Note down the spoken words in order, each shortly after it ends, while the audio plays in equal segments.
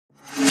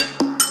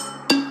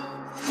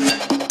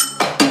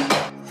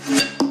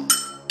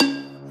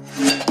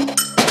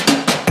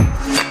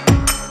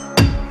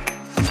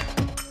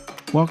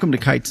Welcome to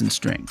Kites and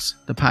Strings,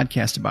 the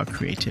podcast about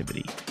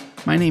creativity.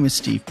 My name is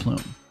Steve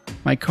Plume.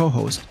 My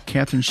co-host,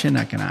 Catherine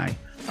Shinneck, and I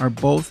are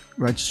both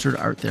registered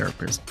art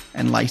therapists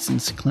and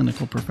licensed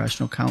clinical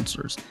professional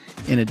counselors,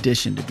 in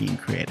addition to being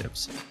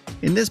creatives.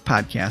 In this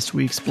podcast,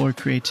 we explore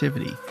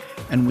creativity,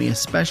 and we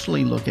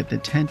especially look at the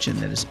tension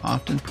that is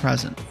often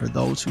present for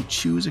those who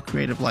choose a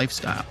creative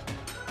lifestyle.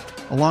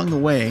 Along the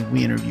way,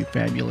 we interview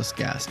fabulous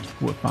guests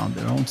who have found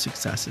their own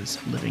successes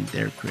living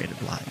their creative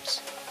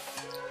lives.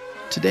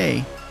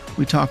 Today,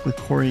 we talk with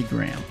Cory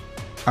Graham,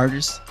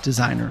 artist,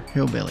 designer,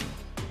 hillbilly.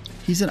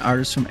 He's an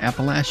artist from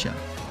Appalachia,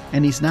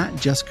 and he's not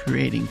just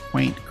creating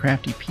quaint,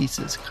 crafty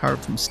pieces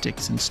carved from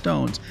sticks and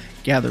stones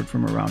gathered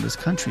from around his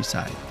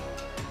countryside.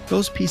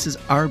 Those pieces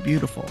are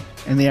beautiful,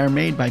 and they are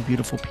made by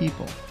beautiful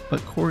people,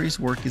 but Cory's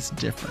work is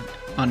different,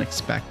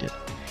 unexpected.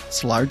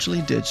 It's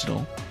largely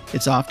digital,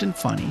 it's often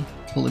funny,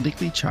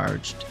 politically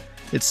charged,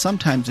 it's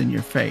sometimes in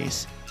your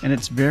face, and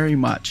it's very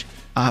much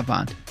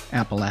Avant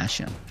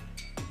Appalachian.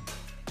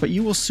 But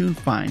you will soon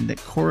find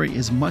that Cory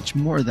is much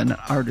more than an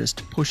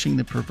artist pushing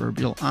the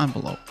proverbial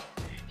envelope.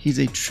 He's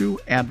a true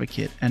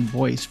advocate and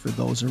voice for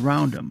those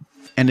around him.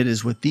 And it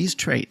is with these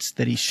traits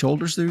that he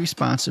shoulders the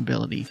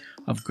responsibility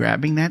of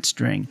grabbing that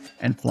string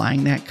and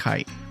flying that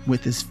kite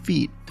with his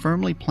feet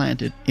firmly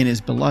planted in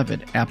his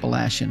beloved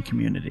Appalachian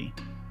community.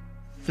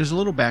 There's a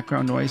little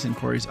background noise in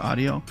Cory's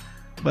audio,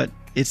 but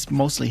it's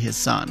mostly his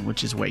son,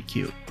 which is way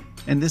cute.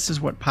 And this is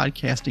what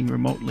podcasting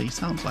remotely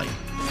sounds like.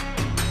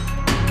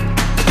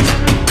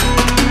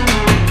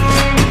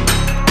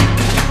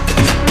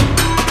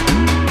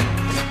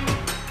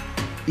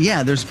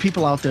 Yeah, there's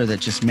people out there that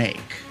just make.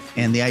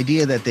 And the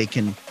idea that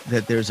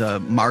that there's a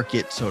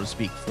market, so to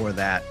speak, for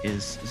that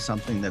is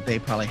something that they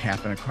probably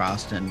happen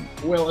across. And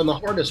the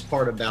hardest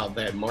part about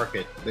that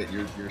market that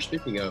you're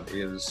speaking of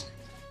is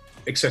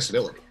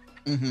accessibility.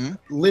 Mm-hmm.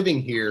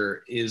 Living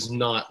here is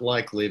not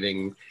like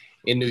living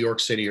in New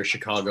York City or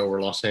Chicago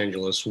or Los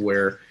Angeles,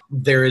 where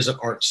there is an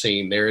art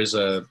scene, there is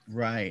a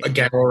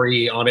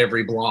gallery on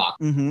every block.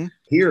 Mm-hmm.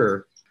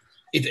 Here,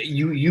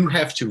 you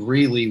have to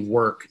really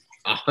work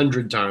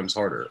 100 times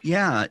harder.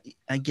 Yeah,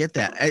 I get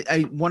that.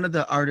 I one of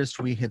the artists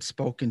we had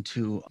spoken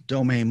to,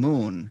 Dome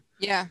Moon.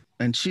 Yeah.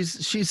 And she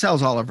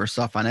sells all of her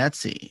stuff on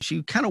Etsy.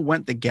 She kind of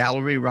went the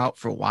gallery route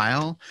for a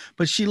while,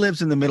 but she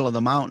lives in the middle of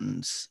the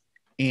mountains.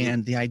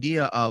 And the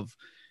idea of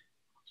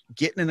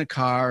getting in a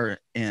car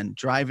and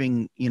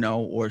driving,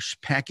 or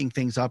packing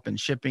things up and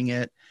shipping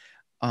it,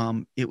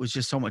 it was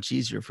just so much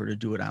easier for her to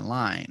do it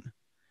online.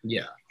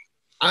 Yeah.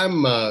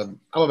 I'm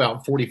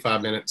about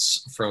 45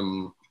 minutes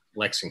from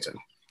Lexington.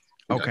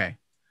 Okay.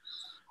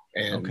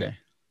 And,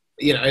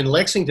 and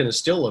Lexington is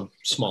still a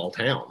small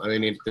town. I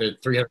mean, there are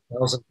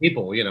 300,000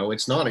 people,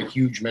 it's not a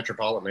huge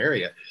metropolitan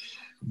area.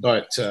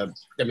 But,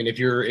 if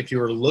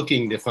you're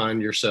looking to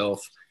find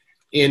yourself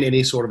in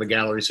any sort of a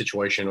gallery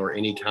situation or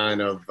any kind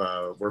of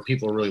where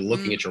people are really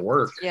looking at your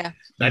work,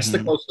 that's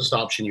the closest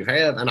option you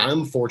have. And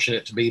I'm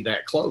fortunate to be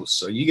that close.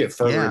 So you get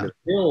further into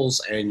the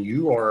hills and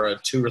you are a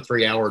 2 or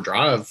 3 hour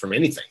drive from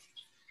anything.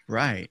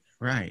 Right.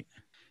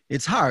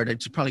 It's hard.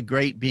 It's probably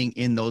great being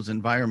in those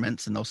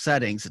environments and those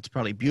settings. It's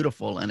probably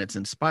beautiful and it's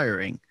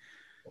inspiring.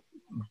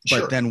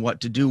 But then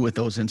what to do with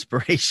those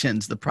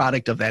inspirations, the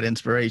product of that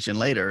inspiration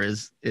later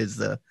is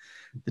the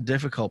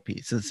difficult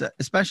piece,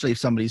 especially if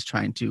somebody's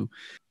trying to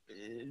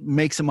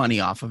make some money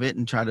off of it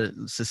and try to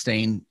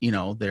sustain,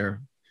 their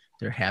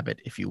habit,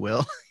 if you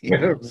will.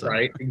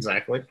 Right,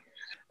 exactly.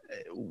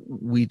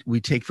 We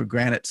take for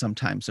granted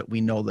sometimes that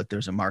we know that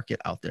there's a market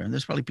out there, and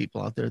there's probably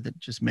people out there that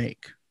just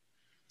make.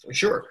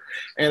 Sure.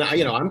 And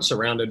I'm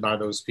surrounded by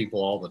those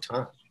people all the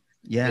time.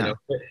 Yeah.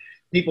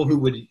 People who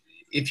would,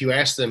 if you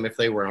ask them if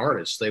they were an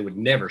artist, they would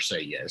never say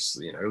yes,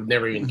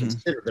 never even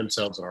consider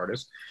themselves an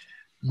artist,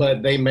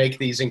 but they make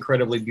these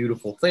incredibly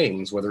beautiful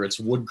things, whether it's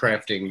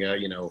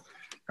woodcrafting,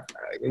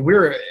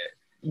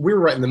 we're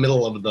right in the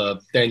middle of the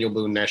Daniel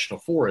Boone National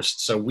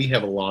Forest, so we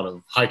have a lot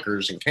of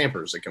hikers and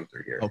campers that come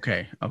through here.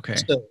 Okay.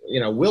 So,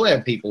 we'll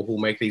have people who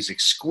make these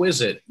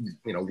exquisite,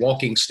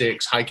 walking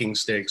sticks, hiking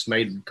sticks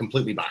made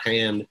completely by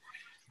hand,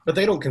 but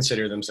they don't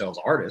consider themselves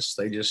artists.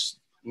 They just,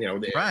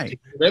 to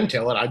them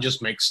tell it, I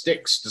just make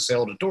sticks to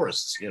sell to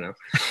tourists,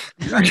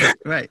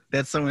 Right.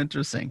 That's so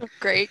interesting.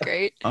 Great.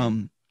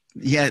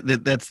 Yeah,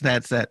 that's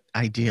that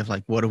idea of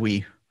like,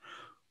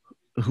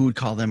 who would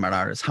call them an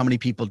artist? How many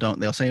people don't?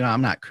 They'll say,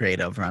 I'm not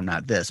creative or I'm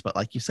not this. But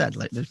like you said,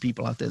 like there's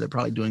people out there that are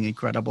probably doing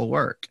incredible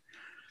work.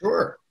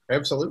 Sure.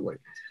 Absolutely.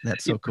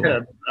 That's so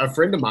cool. A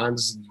friend of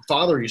mine's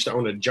father used to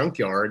own a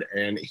junkyard,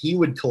 and he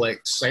would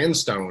collect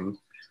sandstone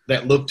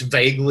that looked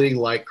vaguely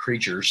like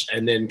creatures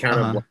and then kind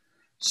of like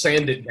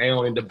sand it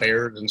down into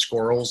bears and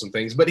squirrels and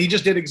things. But he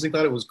just did it because he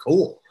thought it was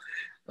cool.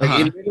 Like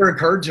it never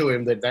occurred to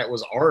him that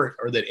was art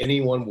or that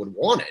anyone would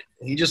want it.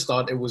 He just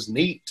thought it was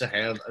neat to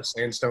have a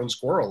sandstone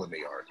squirrel in the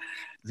yard.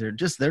 They're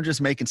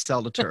just making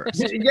sell to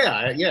tourists.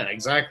 Yeah,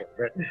 exactly.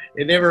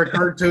 It never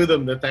occurred to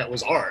them that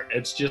was art.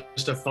 It's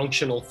just a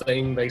functional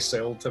thing they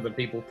sell to the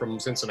people from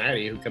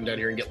Cincinnati who come down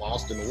here and get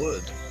lost in the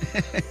woods.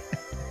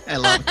 I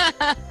love it.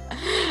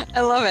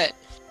 I love it.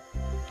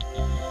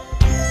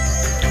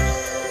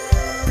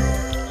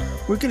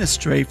 We're going to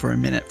stray for a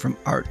minute from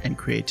art and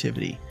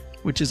creativity,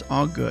 which is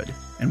all good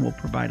and will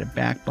provide a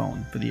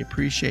backbone for the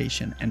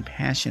appreciation and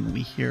passion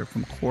we hear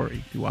from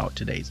Cory throughout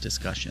today's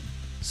discussion.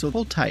 So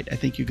hold tight, I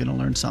think you're going to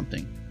learn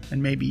something,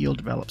 and maybe you'll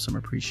develop some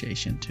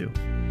appreciation too.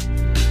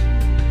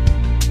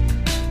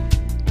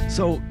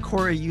 So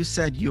Cory, you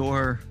said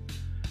you're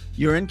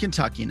in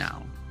Kentucky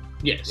now.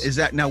 Yes. Is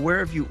that now?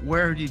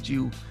 Where did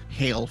you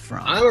hail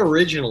from? I'm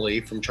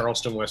originally from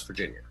Charleston, West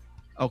Virginia.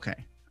 Okay.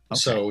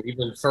 So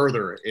even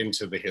further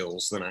into the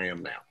hills than I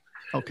am now.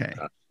 Okay.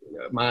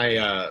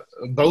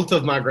 Both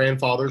of my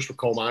grandfathers were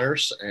coal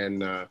miners,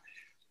 and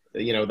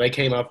they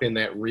came up in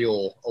that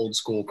real old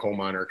school coal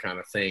miner kind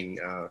of thing.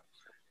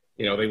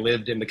 They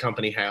lived in the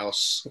company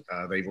house.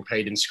 They were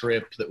paid in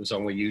scrip that was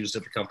only used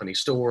at the company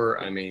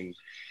store. I mean,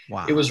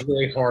 wow. It was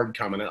really hard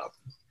coming up.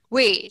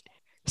 Wait,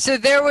 so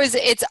there was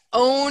its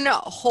own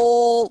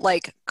whole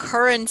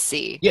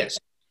currency? Yes.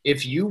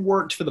 If you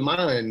worked for the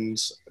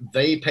mines,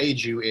 they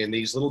paid you in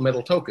these little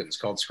metal tokens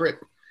called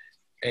scrip,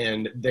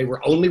 and they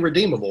were only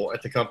redeemable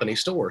at the company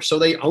store. So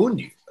they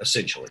owned you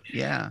essentially.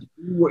 Yeah.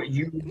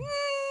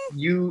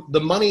 The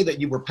money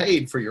that you were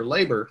paid for your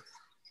labor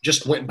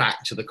just went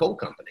back to the coal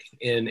company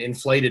in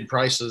inflated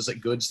prices at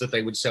goods that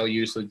they would sell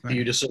you for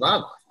you to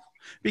survive on.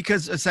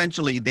 Because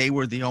essentially they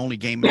were the only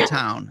game in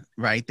town,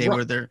 right? They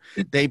were there.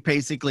 They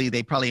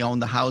probably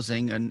owned the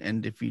housing,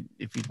 and if you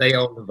they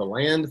owned the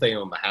land, they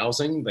owned the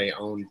housing, they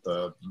owned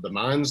the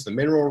mines, the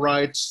mineral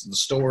rights, the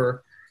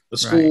store, the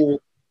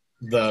school,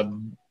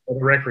 the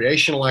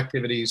recreational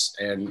activities,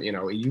 and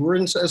you were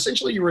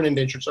essentially an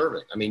indentured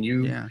servant. I mean,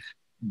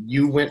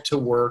 you went to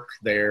work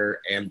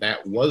there, and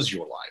that was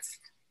your life.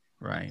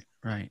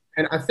 Right.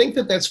 And I think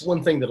that that's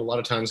one thing that a lot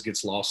of times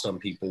gets lost on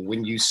people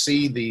when you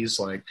see these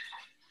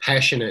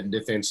passionate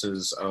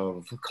defenses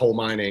of coal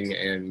mining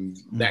and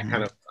that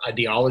kind of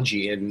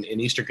ideology in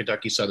Eastern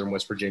Kentucky, Southern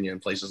West Virginia,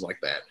 and places like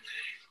that,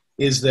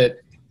 is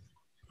that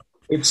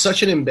it's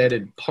such an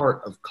embedded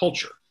part of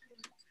culture.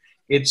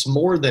 It's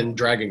more than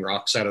dragging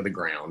rocks out of the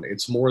ground.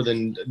 It's more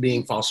than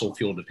being fossil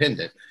fuel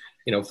dependent.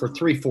 For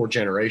 3, 4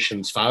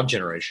 generations, 5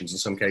 generations in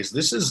some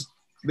cases,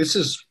 this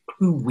is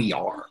who we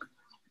are.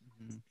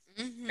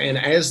 And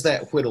as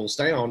that whittles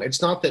down,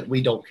 it's not that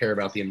we don't care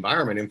about the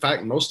environment. In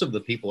fact, most of the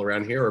people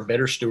around here are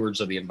better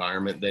stewards of the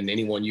environment than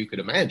anyone you could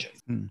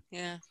imagine.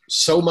 Yeah.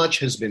 So much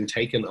has been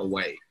taken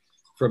away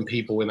from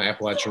people in the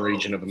Appalachian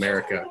region of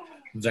America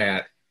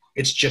that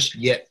it's just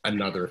yet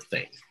another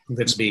thing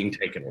that's being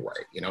taken away.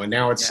 And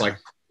now it's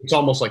it's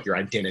almost like your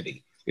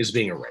identity is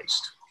being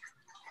erased.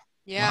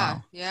 Yeah.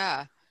 Wow.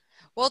 Yeah.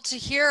 Well, to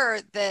hear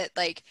that,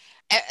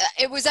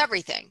 it was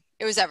everything.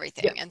 It was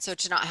everything. Yeah. And so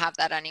to not have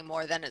that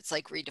anymore, then it's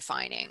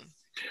redefining.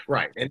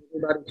 Right. And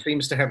everybody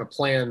seems to have a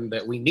plan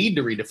that we need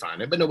to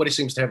redefine it, but nobody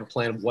seems to have a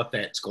plan of what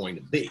that's going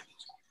to be.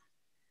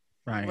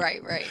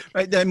 Right.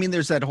 I mean,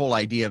 there's that whole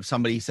idea of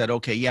somebody said,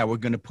 okay, yeah, we're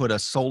going to put a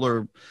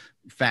solar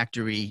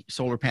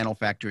panel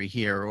factory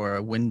here, or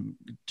a wind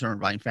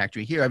turbine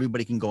factory here.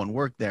 Everybody can go and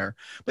work there.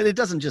 But it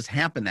doesn't just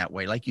happen that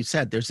way. Like you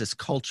said, there's this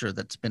culture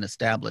that's been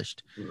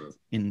established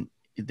in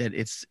that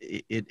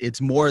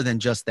it's more than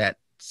just that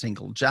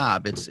single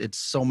job. It's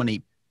so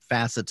many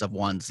facets of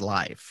one's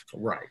life.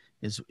 Right.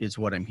 Is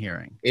what I'm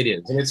hearing. It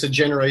is. And it's a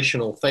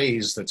generational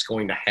phase that's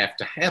going to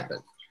happen.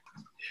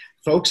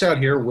 Folks out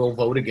here will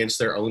vote against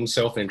their own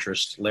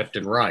self-interest left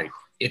and right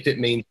if it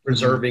means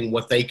preserving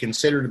what they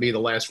consider to be the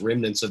last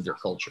remnants of their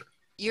culture.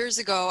 Years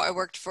ago, I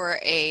worked for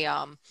a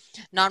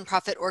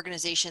nonprofit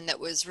organization that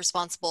was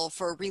responsible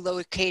for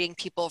relocating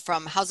people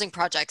from housing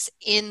projects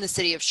in the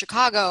city of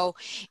Chicago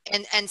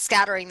and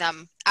scattering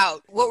them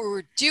out. What we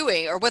were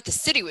doing, or what the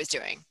city was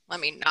doing, let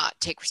me not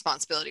take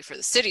responsibility for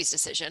the city's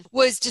decision,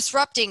 was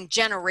disrupting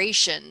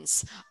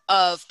generations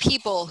of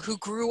people who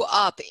grew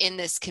up in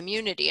this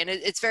community. And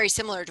it's very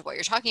similar to what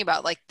you're talking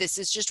about. This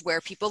is just where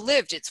people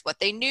lived. It's what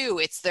they knew.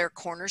 It's their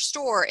corner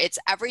store. It's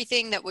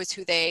everything that was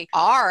who they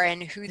are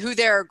and who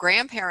their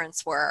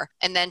grandparents were.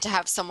 And then to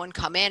have someone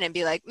come in and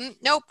be like,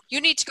 nope,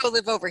 you need to go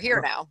live over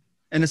here now.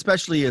 And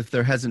especially if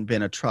there hasn't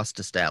been a trust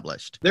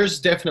established. There's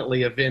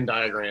definitely a Venn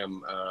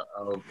diagram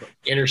of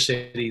inner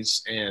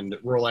cities and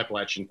rural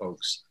Appalachian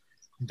folks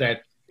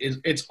that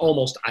it's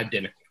almost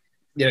identical.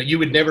 You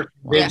would never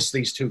convince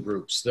these two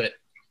groups that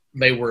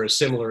they were as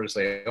similar as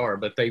they are,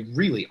 but they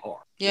really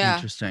are. Yeah.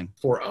 Interesting.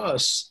 For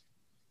us,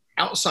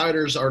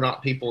 outsiders are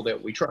not people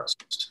that we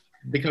trust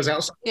because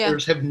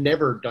outsiders have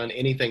never done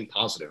anything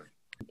positive.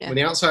 Yeah. When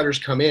the outsiders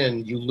come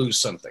in, you lose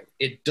something.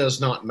 It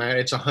does not matter.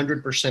 It's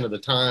 100% of the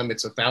time.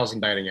 It's 1,000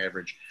 batting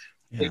average.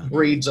 Yeah. It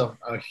breeds a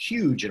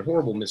huge and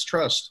horrible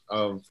mistrust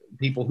of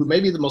people who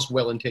may be the most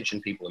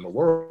well-intentioned people in the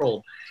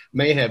world,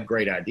 may have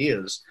great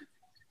ideas,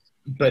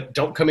 but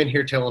don't come in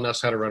here telling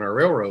us how to run our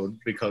railroad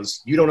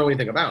because you don't know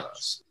anything about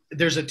us.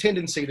 There's a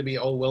tendency to be,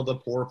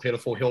 the poor,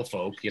 pitiful hill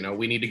folk,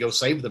 we need to go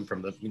save them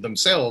from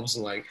themselves.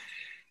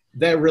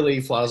 That really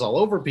flies all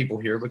over people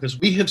here because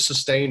we have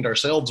sustained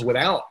ourselves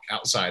without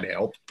outside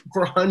help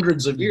for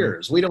hundreds of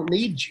years. We don't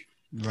need you.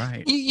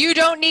 Right. You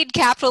don't need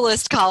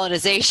capitalist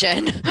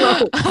colonization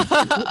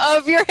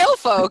of your hill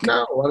folk.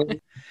 No.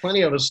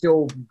 plenty of us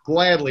still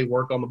gladly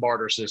work on the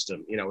barter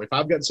system. You know, if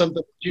I've got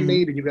something that you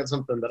need and you've got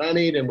something that I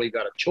need and we've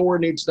got a chore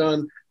needs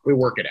done, we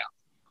work it out.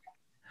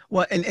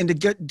 Well, and to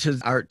get to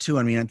art too,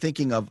 I mean, I'm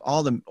thinking of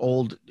all the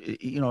old,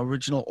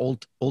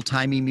 original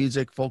old-timey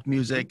music, folk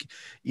music,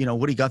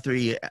 Woody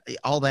Guthrie,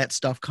 all that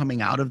stuff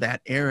coming out of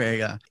that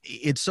area.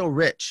 It's so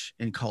rich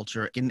in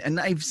culture. And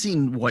I've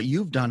seen what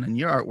you've done in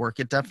your artwork.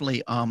 It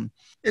definitely,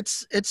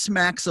 it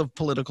smacks of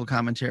political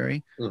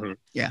commentary. Mm-hmm.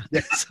 Yeah.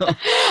 So.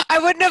 I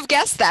wouldn't have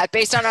guessed that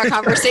based on our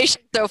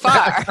conversation so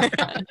far.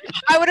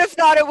 I would have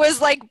thought it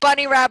was like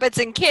bunny rabbits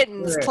and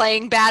kittens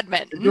playing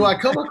badminton. Do I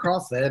come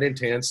across that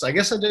intense? I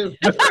guess I do.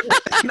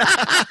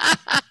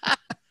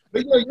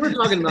 But you were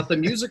talking about the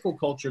musical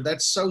culture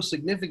that's so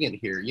significant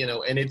here,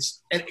 and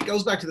it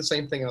goes back to the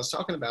same thing I was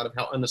talking about of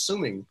how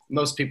unassuming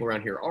most people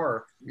around here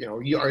are.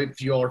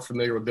 If you all are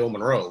familiar with Bill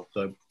Monroe,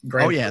 the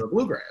grandfather of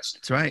bluegrass.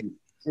 That's right.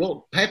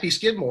 Well, Pappy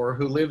Skidmore,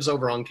 who lives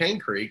over on Cane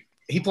Creek,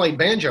 he played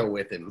banjo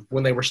with him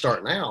when they were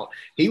starting out.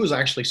 He was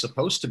actually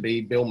supposed to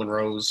be Bill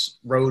Monroe's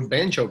road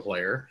banjo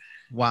player.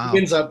 Wow. He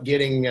ends up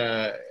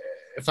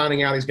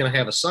finding out he's going to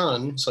have a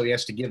son, so he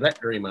has to give that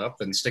dream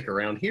up and stick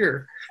around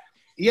here.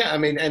 Yeah, I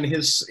mean, and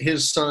his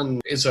son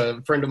is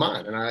a friend of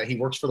mine, and he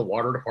works for the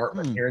water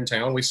department here in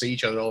town. We see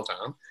each other all the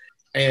time.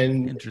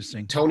 And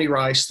interesting. Tony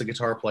Rice, the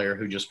guitar player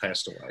who just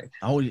passed away.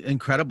 Oh,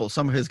 incredible.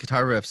 Some of his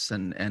guitar riffs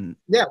and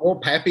yeah, well,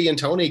 Pappy and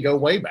Tony go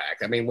way back.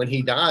 I mean, when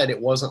he died, it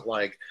wasn't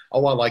like,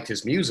 oh, I liked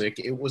his music.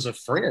 It was a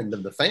friend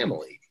of the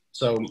family.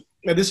 So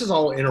this is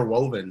all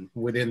interwoven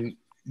within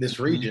this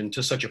region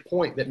to such a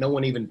point that no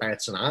one even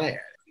bats an eye at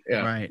it.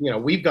 Yeah. Right.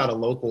 We've got a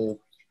local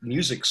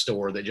music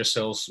store that just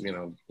sells,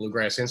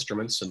 bluegrass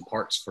instruments and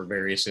parts for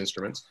various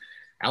instruments.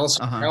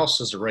 Allison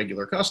House is a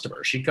regular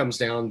customer. She comes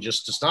down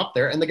just to stop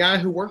there, and the guy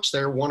who works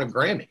there won a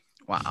Grammy.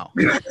 Wow.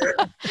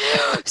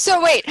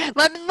 So wait,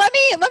 let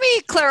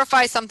me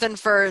clarify something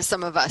for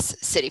some of us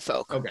city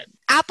folk. Okay.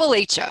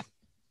 Appalachia.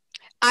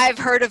 I've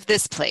heard of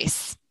this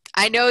place.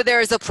 I know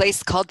there is a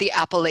place called the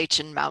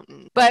Appalachian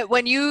Mountain, but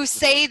when you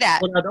say that,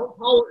 well, I don't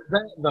call it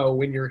that though.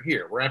 When you're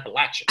here, we're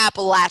Appalachia.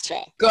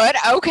 Appalachia. Good.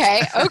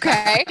 Okay.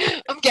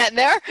 I'm getting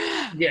there.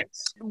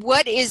 Yes.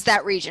 What is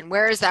that region?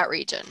 Where is that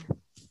region?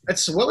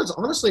 It's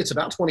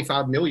about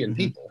 25 million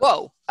people.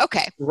 Whoa.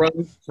 Okay.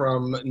 Run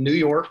from New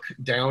York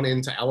down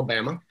into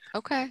Alabama.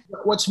 Okay.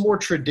 What's more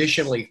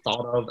traditionally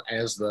thought of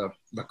as the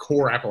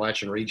core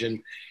Appalachian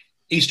region,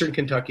 Eastern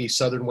Kentucky,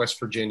 Southern West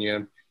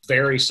Virginia,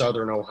 very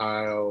southern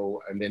Ohio,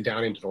 and then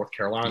down into North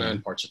Carolina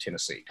and parts of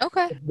Tennessee.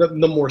 Okay.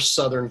 The more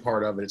southern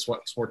part of it is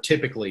what's more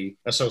typically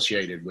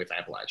associated with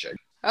Appalachia.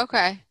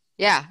 Okay.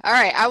 Yeah. All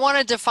right. I want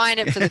to define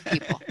it for the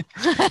people.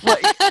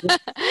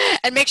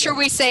 And make sure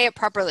we say it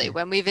properly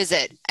when we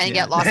visit and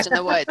get lost in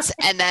the woods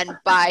and then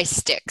buy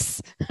sticks.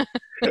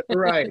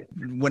 Right.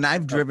 When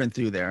I've driven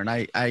through there, and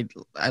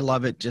I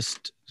love it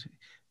just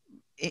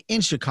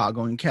in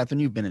Chicago, and Catherine,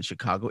 you've been in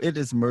Chicago, it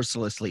is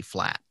mercilessly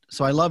flat.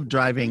 So I love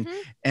driving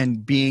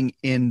and being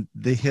in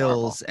the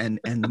hills and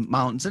the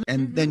mountains.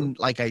 And then,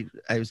 like I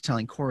was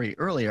telling Cory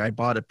earlier, I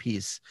bought a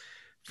piece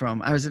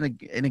I was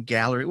in a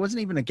gallery. It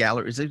wasn't even a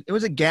gallery. It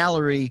was a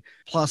gallery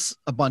plus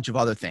a bunch of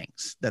other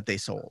things that they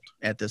sold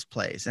at this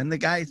place. And the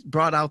guy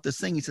brought out this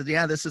thing. He said,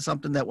 yeah, this is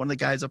something that one of the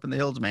guys up in the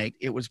hills make.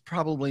 It was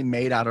probably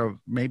made out of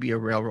maybe a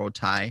railroad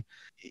tie.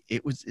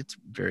 It's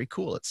very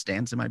cool. It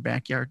stands in my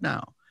backyard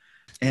now.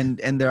 And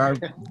there are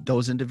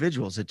those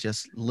individuals that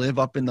just live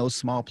up in those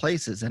small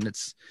places. And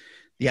it's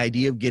the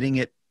idea of getting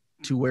it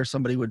to where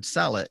somebody would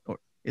sell it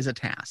is a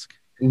task.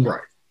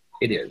 Right.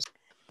 It is.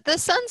 The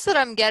sense that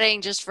I'm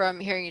getting just from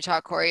hearing you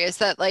talk, Cory, is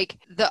that like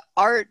the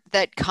art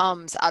that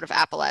comes out of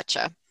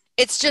Appalachia,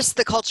 it's just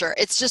the culture.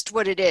 It's just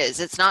what it is.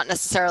 It's not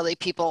necessarily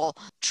people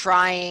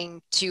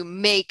trying to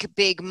make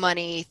big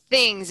money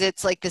things.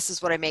 It's like, this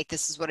is what I make.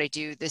 This is what I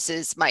do. This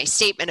is my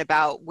statement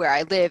about where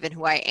I live and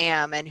who I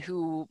am and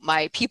who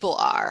my people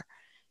are.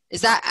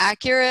 Is that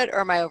accurate, or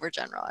am I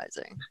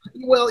overgeneralizing?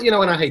 Well,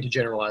 and I hate to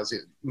generalize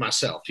it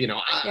myself.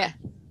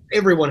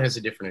 Everyone has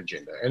a different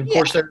agenda. And of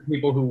course, there are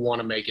people who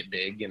want to make it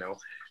big,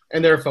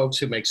 and there are folks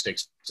who make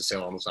sticks to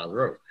sell on the side of the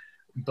road.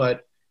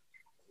 But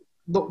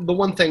the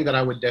one thing that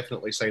I would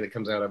definitely say that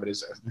comes out of it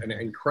is an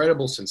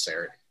incredible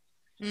sincerity.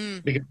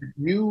 Because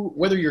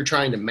whether you're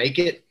trying to make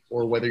it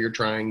or whether you're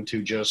trying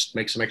to just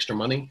make some extra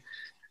money,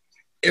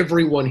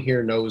 everyone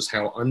here knows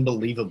how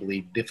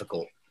unbelievably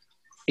difficult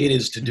it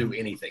is to do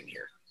anything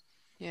here.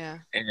 Yeah.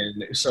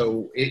 And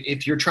so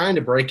if you're trying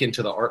to break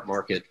into the art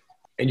market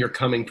and you're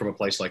coming from a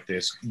place like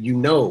this,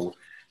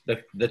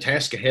 that the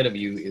task ahead of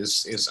you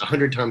is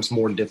 100 times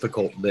more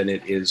difficult than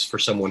it is for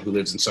someone who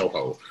lives in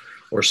Soho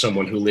or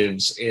someone who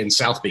lives in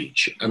South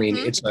Beach. I mean,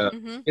 it's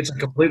a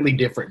completely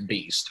different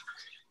beast.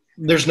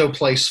 There's no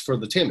place for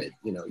the timid.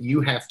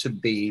 You have to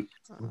be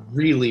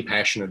really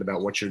passionate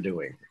about what you're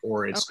doing,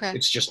 or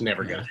it's just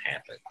never going to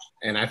happen.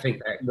 And I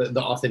think that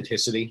the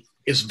authenticity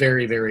is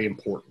very, very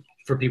important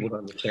for people to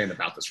understand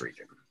about this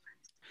region.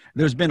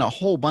 There's been a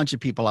whole bunch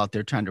of people out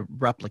there trying to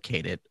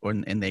replicate it,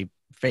 and they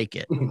fake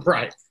it.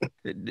 Right.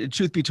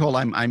 Truth be told,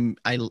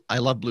 I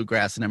love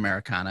bluegrass and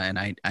Americana,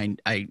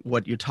 and I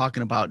what you're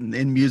talking about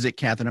in music,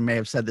 Catherine, I may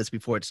have said this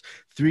before. It's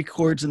 3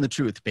 chords and the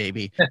truth,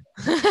 baby.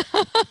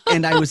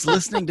 And I was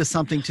listening to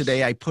something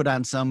today. I put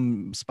on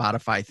some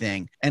Spotify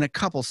thing, and a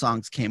couple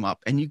songs came up,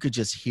 and you could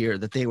just hear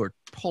that they were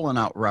pulling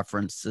out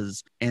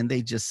references, and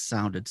they just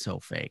sounded so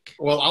fake.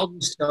 Well, I'll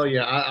just tell you,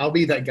 I'll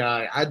be that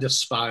guy. I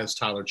despise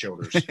Tyler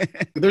Childers.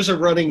 There's a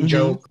running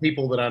joke,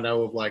 people that I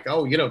know of, like,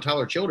 oh,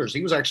 Tyler Childers,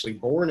 he was actually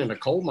born in a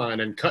coal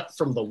mine and cut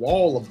from the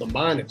wall of the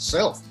mine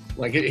itself.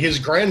 Like his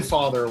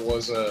grandfather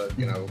was a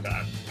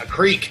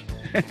creek.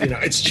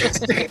 It's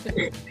just,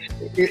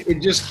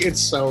 it just gets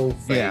so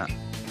fake. Yeah.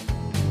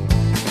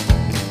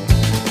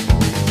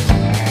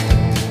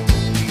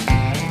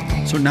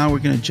 So now we're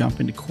going to jump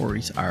into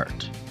Cory's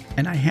art.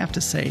 And I have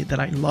to say that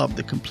I love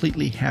the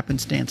completely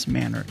happenstance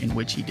manner in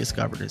which he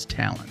discovered his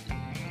talent.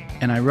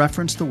 And I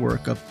referenced the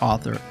work of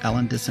author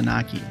Ellen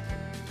Disanaki,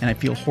 and I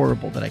feel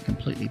horrible that I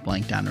completely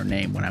blanked on her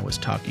name when I was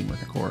talking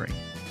with Cory.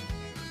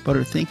 But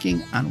her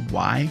thinking on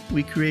why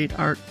we create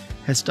art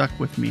has stuck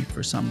with me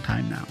for some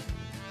time now.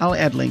 I'll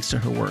add links to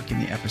her work in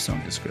the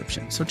episode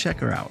description, so check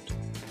her out.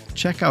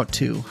 Check out,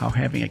 too, how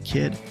having a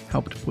kid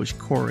helped push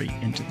Cory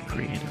into the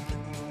creative.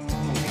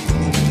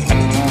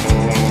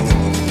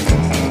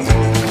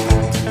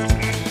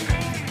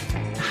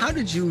 How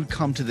did you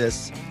come to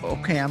this?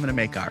 Okay, I'm going to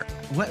make art.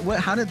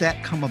 How did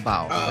that come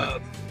about?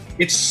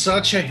 It's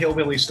such a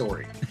hillbilly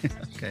story.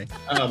 Okay.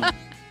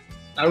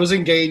 I was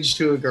engaged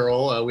to a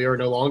girl. We are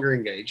no longer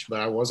engaged, but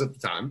I was at the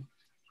time.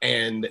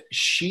 And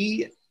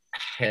she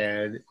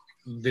had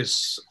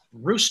this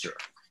rooster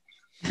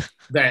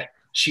that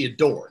she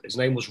adored. His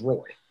name was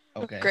Roy.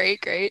 Okay.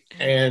 Great.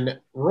 And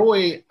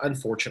Roy,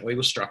 unfortunately,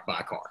 was struck by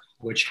a car,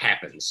 which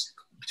happens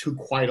to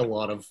quite a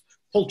lot of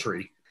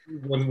poultry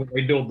when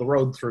they build the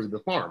road through the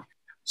farm.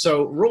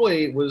 So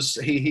Roy was,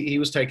 he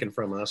was taken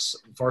from us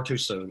far too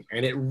soon.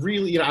 And it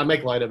really, I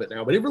make light of it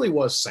now, but it really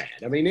was sad.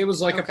 I mean, it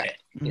was like a pet,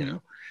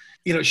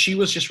 she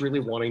was just really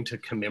wanting to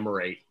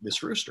commemorate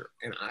this rooster.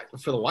 And I,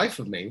 for the life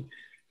of me,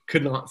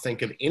 could not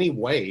think of any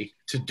way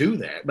to do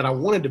that, but I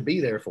wanted to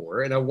be there for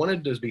her and I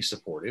wanted to be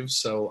supportive.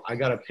 So I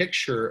got a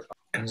picture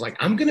and I was like,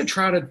 I'm going to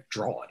try to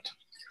draw it.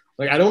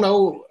 Like, I don't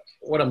know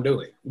what I'm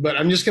doing, but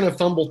I'm just going to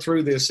fumble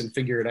through this and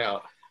figure it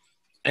out.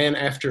 And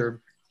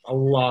after a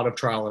lot of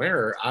trial and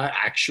error, I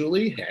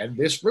actually had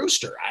this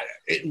rooster.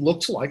 It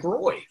looked like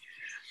Roy.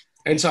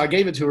 And so I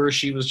gave it to her.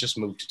 She was just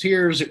moved to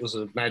tears. It was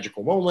a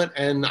magical moment.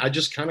 And I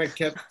just kind of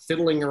kept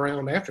fiddling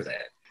around after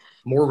that.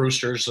 More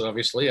roosters,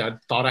 obviously. I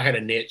thought I had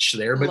a niche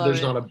there, but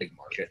there's not a big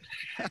market.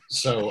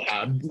 So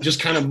I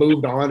just kind of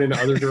moved on in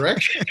other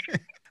directions.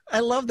 I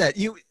love that.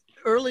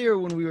 Earlier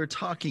when we were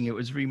talking, it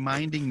was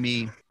reminding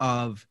me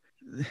of,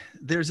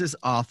 there's this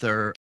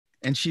author,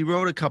 and she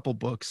wrote a couple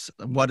books,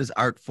 What is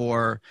Art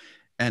For?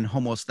 And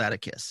Homo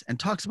Staticus, and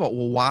talks about,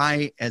 well,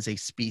 why as a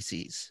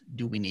species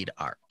do we need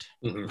art?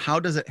 Mm-hmm. How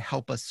does it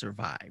help us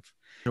survive?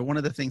 One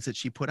of the things that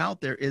she put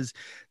out there is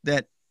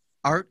that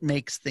art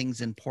makes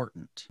things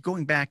important.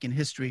 Going back in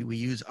history, we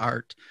use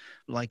art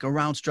like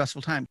around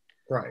stressful times.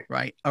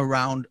 Right.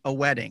 Around a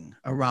wedding,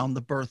 around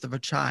the birth of a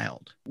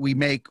child. We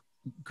make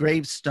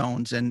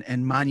gravestones and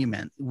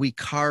monuments. We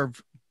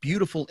carve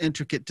beautiful,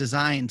 intricate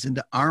designs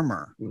into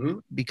armor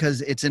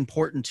because it's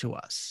important to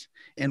us.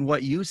 And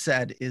what you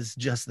said is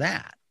just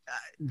that.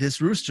 This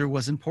rooster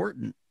was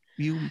important.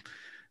 You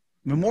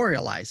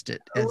memorialized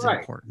it as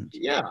important.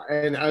 Yeah.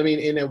 And I mean,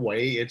 in a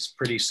way, it's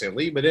pretty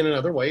silly, but in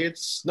another way,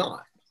 it's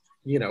not.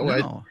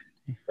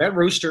 That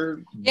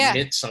rooster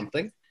meant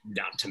something.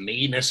 Not to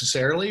me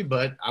necessarily,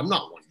 but I'm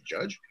not one to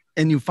judge.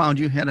 And you found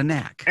you had a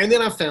knack. And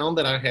then I found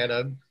that I had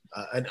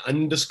an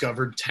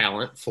undiscovered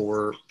talent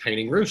for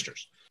painting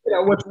roosters.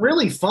 What's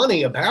really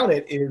funny about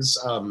it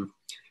is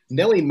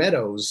Nellie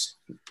Meadows,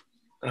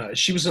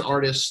 she was an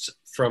artist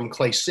from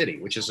Clay City,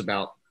 which is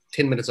about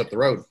 10 minutes up the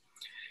road.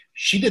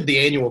 She did the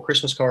annual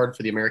Christmas card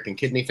for the American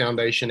Kidney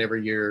Foundation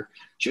every year.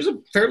 She was a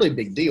fairly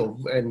big deal.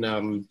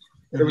 And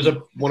there was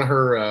one of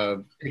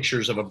her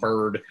pictures of a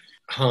bird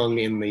hung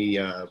in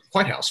the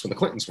White House when the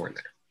Clintons were in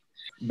there.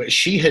 But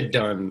she had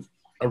done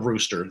a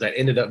rooster that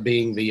ended up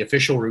being the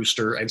official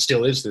rooster and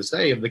still is this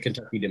day of the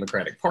Kentucky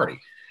Democratic Party.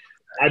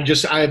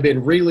 I have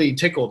been really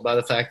tickled by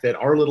the fact that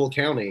our little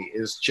county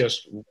is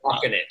just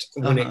rocking it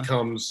when it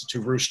comes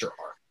to rooster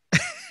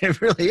art. It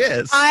really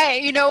is.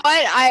 You know what?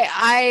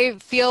 I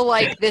feel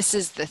like this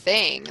is the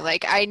thing.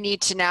 Like, I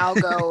need to now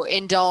go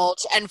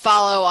indulge and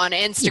follow on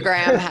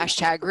Instagram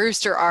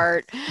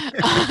 #roosterart.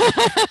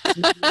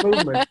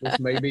 Movement. This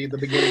may be the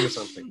beginning of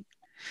something.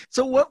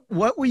 So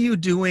what were you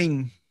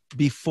doing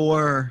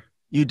before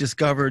you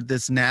discovered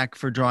this knack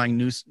for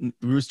drawing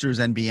roosters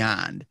and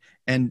beyond?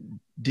 And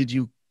did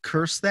you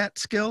curse that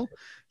skill?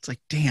 It's like,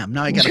 damn,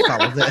 now I got to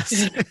follow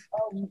this.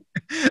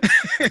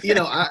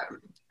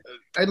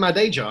 At my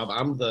day job,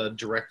 I'm the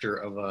director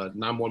of a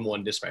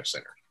 911 dispatch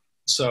center.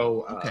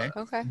 So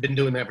I've been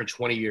doing that for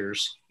 20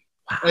 years.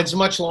 Wow. It's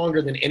much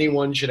longer than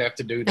anyone should have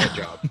to do that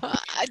job.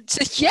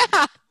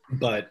 Yeah.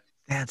 But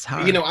That's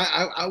hard. You know,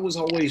 I was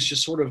always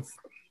just sort of,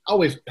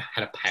 always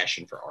had a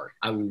passion for art.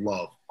 I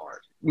love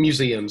art,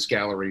 museums,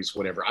 galleries,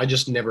 whatever. I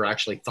just never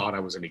actually thought I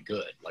was any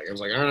good. Like I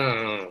was like,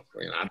 oh,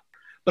 you know,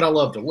 but I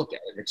love to look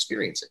at it and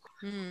experience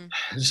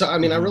it. So, I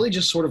mean, I really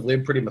just sort of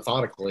lived pretty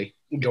methodically.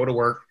 Go to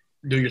work,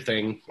 do your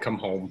thing, come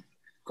home,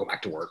 go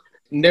back to work.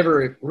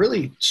 Never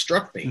really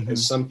struck me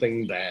as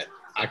something that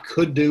I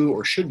could do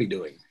or should be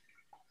doing.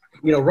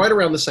 You know, right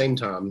around the same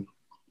time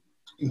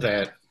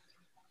that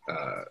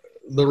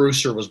the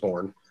rooster was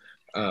born,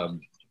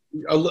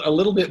 a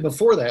little bit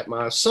before that,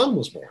 my son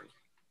was born.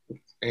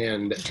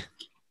 And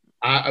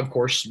I, of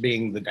course,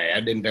 being the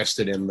dad,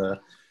 invested in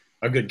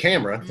a good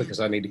camera because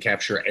I need to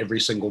capture every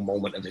single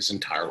moment of his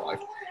entire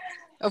life.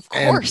 Of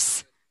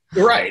course.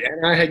 Right.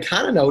 And I had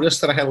kind of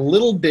noticed that I had a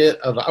little bit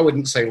of, I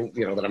wouldn't say,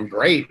 you know, that I'm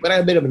great, but I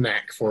had a bit of a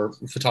knack for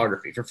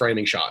photography, for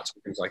framing shots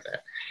and things like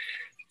that.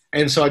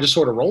 And so I just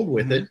sort of rolled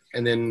with it.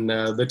 And then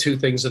the two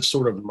things have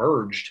sort of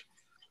merged.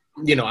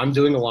 You know, I'm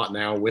doing a lot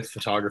now with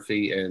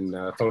photography and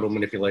photo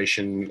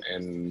manipulation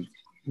and,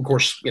 of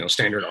course, you know,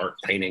 standard art,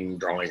 painting,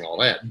 drawing, all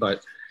that.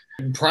 But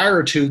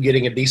prior to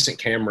getting a decent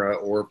camera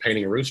or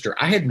painting a rooster,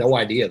 I had no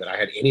idea that I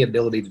had any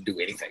ability to do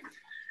anything.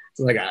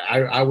 Like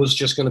I was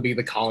just going to be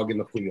the cog in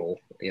the wheel,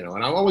 you know,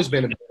 and I've always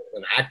been an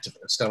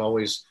activist. I've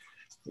always,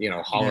 you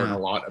know, hollered a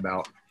lot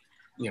about,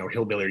 you know,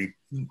 hillbilly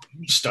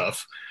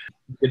stuff.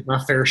 Did my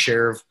fair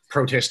share of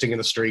protesting in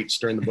the streets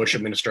during the Bush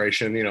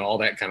administration, you know, all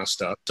that kind of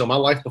stuff. So my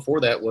life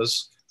before that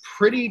was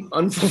pretty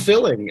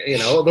unfulfilling, you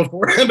know,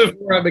 before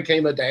I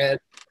became a dad.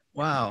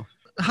 Wow.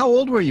 How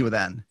old were you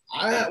then?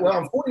 Well,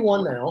 I'm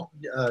 41 now.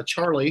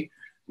 Charlie,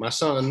 my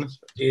son,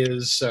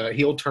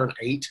 he'll turn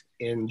 8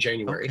 in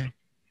January. Okay.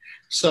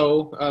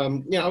 So,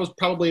 I was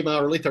probably in my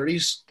early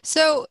 30s.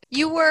 So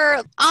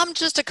I'm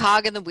just a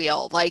cog in the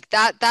wheel. Like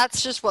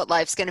that's just what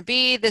life's going to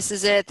be. This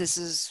is it. This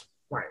is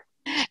right.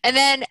 And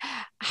then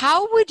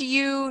how would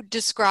you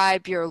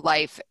describe your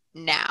life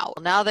now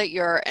that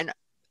you're an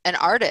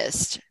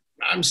artist?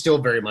 I'm still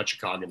very much a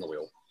cog in the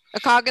wheel. A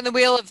cog in the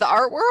wheel of the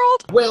art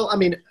world? Well, I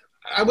mean,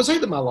 I would say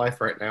that my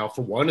life right now,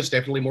 for one, is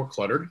definitely more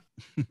cluttered.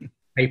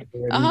 Paper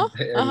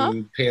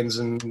and pens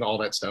and all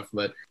that stuff.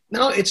 But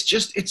no, it's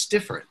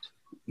different.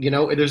 You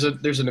know, there's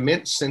an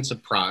immense sense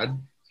of pride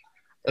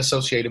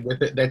associated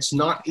with it. That's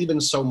not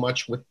even so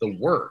much with the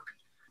work,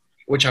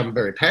 which I'm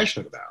very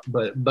passionate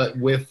about, but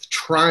with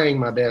trying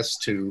my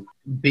best to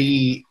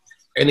be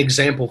an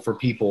example for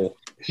people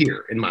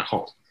here in my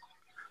home.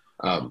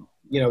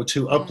 You know,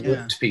 to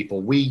uplift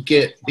people. We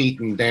get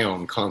beaten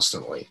down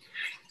constantly.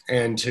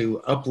 And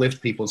to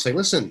uplift people and say,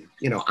 listen,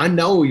 you know, I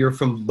know you're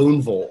from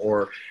Boonville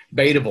or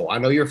Betaville. I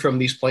know you're from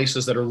these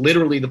places that are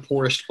literally the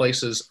poorest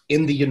places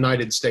in the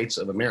United States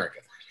of America.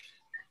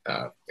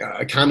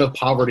 A kind of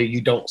poverty you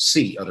don't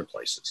see other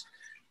places.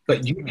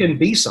 But you can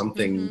be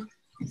something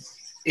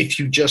if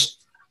you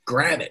just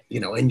grab it, you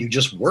know, and you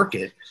just work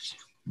it,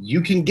 you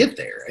can get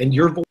there. And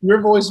your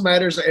voice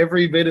matters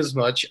every bit as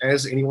much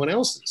as anyone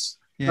else's.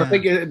 Yeah. I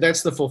think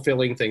that's the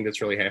fulfilling thing that's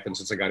really happened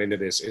since I got into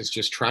this, is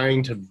just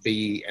trying to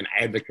be an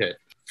advocate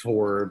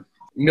for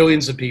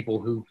millions of people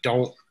who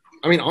don't,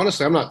 I mean,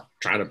 honestly, I'm not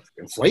trying to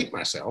inflate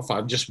myself.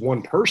 I'm just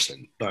one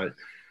person, but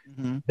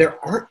there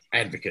aren't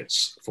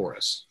advocates for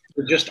us.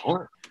 There just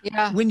aren't.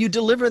 Yeah. When you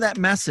deliver that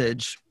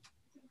message,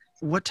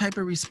 what type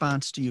of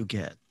response do you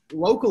get?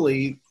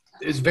 Locally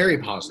is very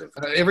positive.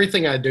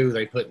 Everything I do,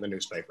 they put in the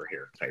newspaper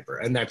here,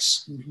 and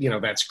that's, you know,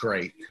 that's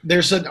great.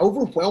 There's an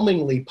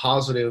overwhelmingly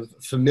positive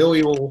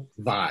familial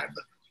vibe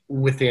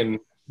within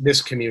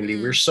this community.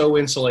 We're so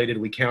insulated.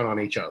 We count on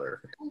each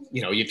other.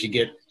 You know, if you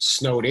get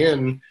snowed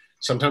in,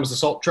 sometimes the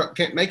salt truck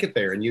can't make it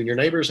there and you and your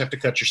neighbors have to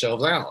cut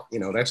yourselves out. You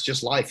know, that's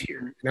just life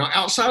here. Now,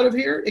 outside of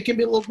here, it can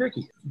be a little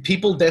tricky.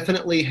 People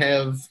definitely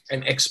have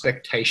an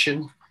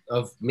expectation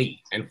of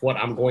me and what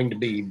I'm going to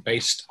be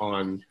based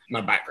on my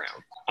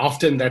background.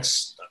 Often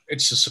it's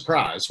a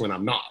surprise when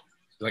I'm not.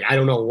 Like, I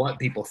don't know what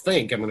people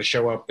think. I'm going to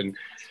show up in,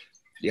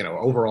 you know,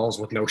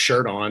 overalls with no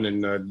shirt on,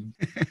 and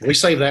we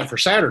save that for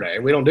Saturday.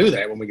 We don't do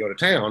that when we go to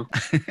town.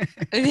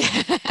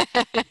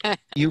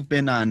 You've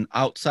been on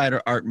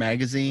Outsider Art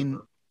Magazine,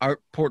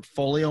 Art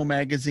Portfolio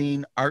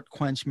Magazine, Art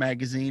Quench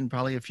Magazine,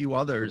 probably a few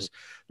others.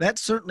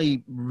 That's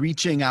certainly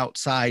reaching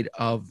outside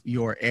of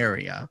your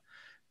area.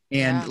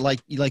 And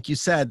like you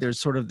said, there's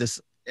sort of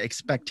this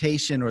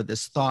expectation or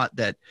this thought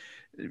that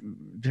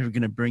they're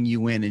going to bring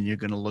you in and you're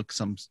going to look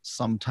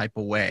some type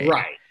of way.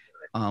 Right.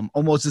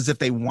 Almost as if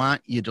they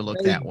want you to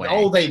look that way.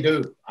 Oh, they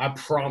do. I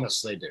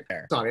promise they do.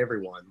 It's not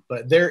everyone,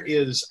 but there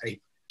is a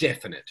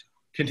definite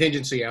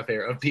contingency out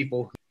there of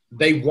people.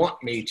 They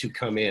want me to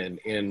come in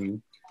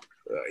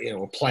you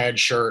know, a plaid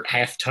shirt,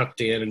 half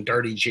tucked in, and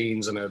dirty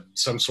jeans, and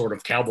some sort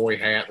of cowboy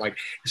hat, like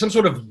some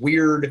sort of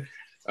weird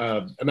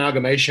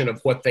amalgamation of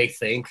what they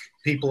think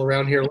people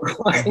around here look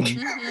like.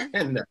 Mm-hmm.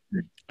 And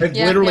I've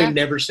literally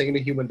never seen a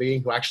human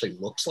being who actually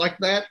looks like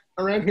that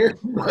around here.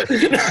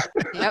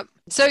 Yep.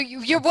 So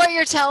what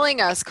you're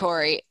telling us,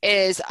 Cory,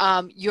 is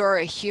you're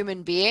a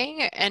human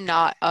being and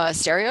not a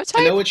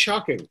stereotype? I know it's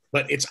shocking,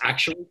 but it's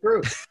actually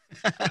true.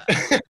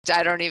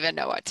 I don't even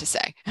know what to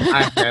say.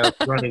 I have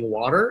running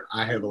water.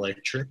 I have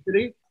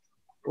electricity.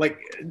 Like,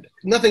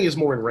 nothing is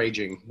more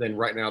enraging than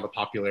right now the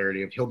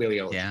popularity of Hillbilly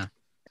Ellegy. Yeah.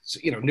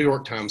 You know, New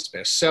York Times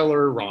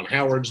bestseller. Ron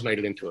Howard's made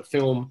it into a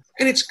film,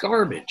 and it's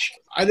garbage.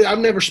 I've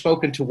never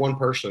spoken to one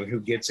person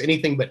who gets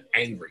anything but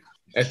angry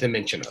at the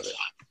mention of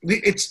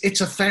it.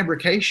 It's a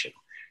fabrication.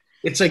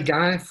 It's a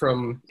guy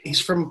he's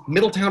from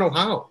Middletown,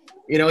 Ohio,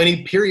 you know, and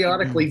he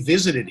periodically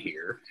visited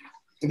here.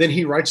 And then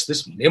he writes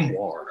this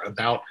memoir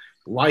about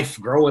life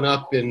growing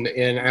up in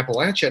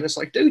Appalachia, and it's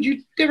like, dude,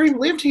 you never even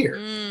lived here.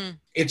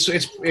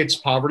 It's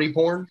poverty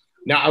porn.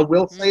 Now, I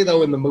will say,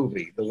 though, in the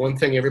movie, the one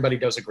thing everybody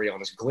does agree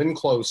on is Glenn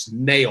Close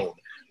nailed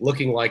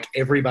looking like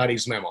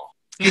everybody's mama.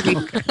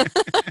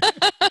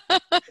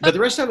 But the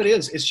rest of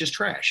it's just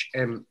trash.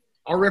 And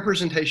our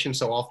representation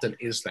so often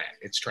is that.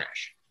 It's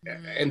trash.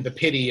 And the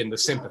pity and the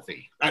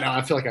sympathy. I know,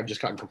 I feel like I've just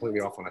gotten completely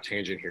off on a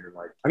tangent here.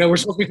 Like, I know we're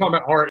supposed to be talking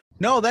about art.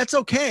 No, that's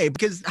okay.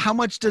 Because how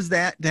much does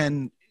that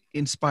then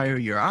inspire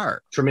your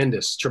art?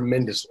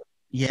 Tremendously.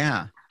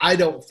 Yeah. I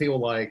don't feel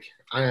like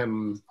I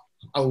am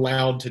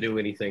allowed to do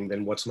anything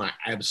than what's my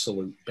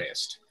absolute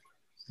best,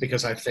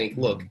 because I think,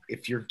 look,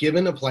 if you're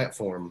given a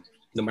platform,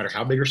 no matter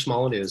how big or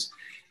small it is,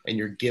 and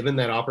you're given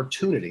that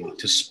opportunity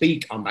to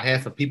speak on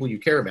behalf of people you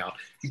care about,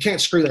 you can't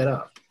screw that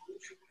up.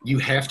 You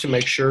have to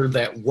make sure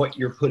that what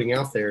you're putting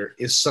out there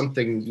is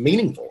something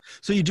meaningful.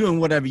 So you're doing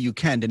whatever you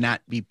can to not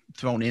be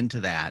thrown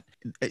into that,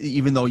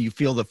 even though you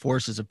feel the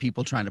forces of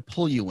people trying to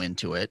pull you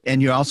into it.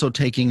 And you're also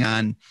taking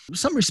on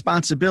some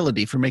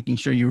responsibility for making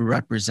sure you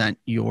represent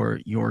your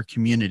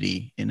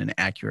community in an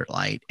accurate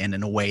light and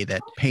in a way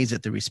that pays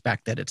it the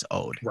respect that it's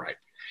owed. Right.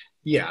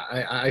 Yeah,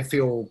 I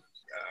feel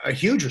a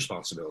huge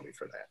responsibility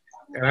for that.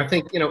 And I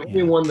think, you know,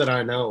 anyone that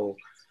I know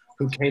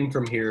who came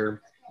from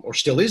here or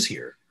still is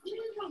here,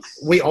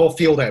 we all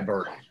feel that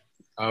burden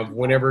of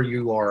whenever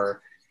you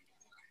are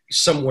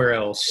somewhere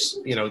else,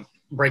 you know,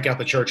 break out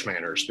the church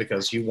manners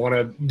because you want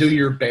to do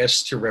your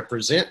best to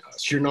represent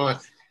us. You're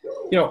not,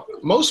 you know,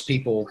 most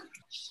people,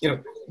 you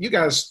know, you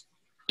guys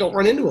don't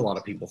run into a lot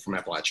of people from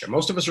Appalachia.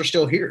 Most of us are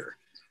still here.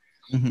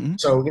 Mm-hmm.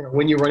 So, you know,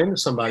 when you run into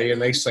somebody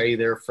and they say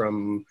they're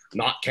from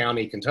Knott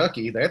County,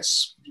 Kentucky,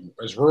 that's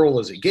as rural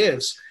as it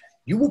gets.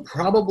 You will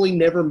probably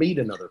never meet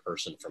another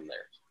person from there.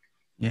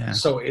 Yeah.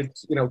 So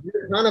it's, you know,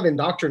 you're kind of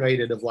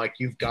indoctrinated of like,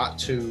 you got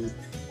to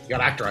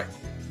act right.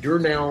 You're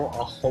now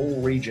a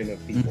whole region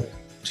of people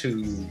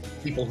to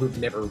people who have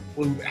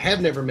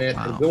never met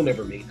and will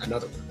never meet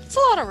another one. It's a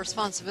lot of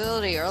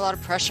responsibility or a lot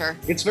of pressure.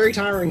 It's very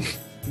tiring.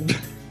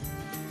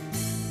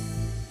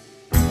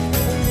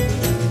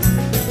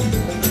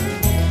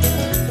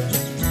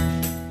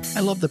 I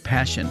love the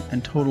passion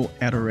and total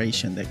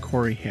adoration that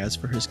Cory has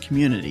for his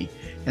community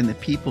and the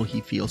people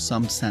he feels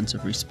some sense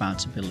of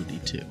responsibility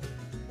to.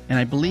 And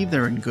I believe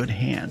they're in good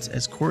hands,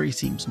 as Cory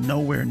seems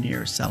nowhere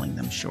near selling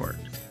them short.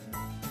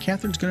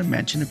 Catherine's going to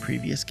mention a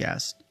previous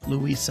guest,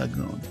 Luis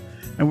Sagun,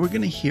 and we're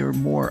going to hear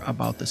more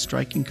about the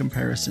striking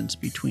comparisons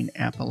between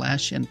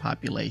Appalachian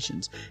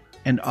populations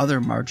and other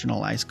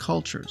marginalized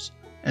cultures,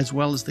 as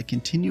well as the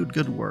continued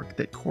good work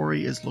that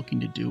Cory is looking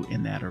to do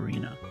in that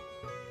arena.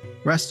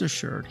 Rest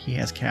assured, he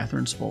has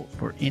Catherine's vote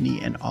for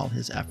any and all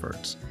his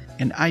efforts,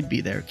 and I'd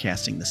be there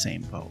casting the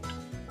same vote.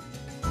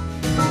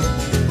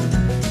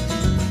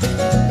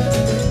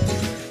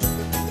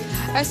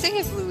 I was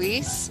thinking of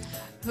Luis,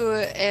 who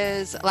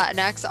is a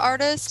Latinx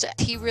artist.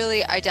 He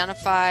really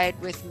identified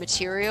with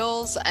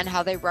materials and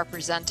how they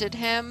represented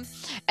him.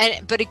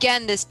 But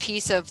again, this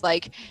piece of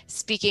like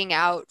speaking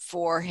out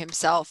for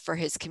himself, for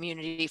his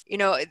community. You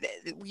know,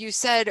 you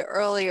said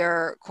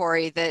earlier,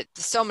 Cory, that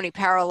so many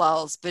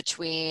parallels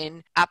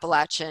between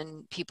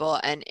Appalachian people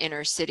and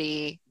inner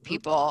city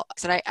people.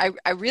 And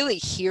I really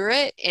hear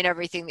it in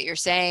everything that you're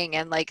saying,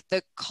 and like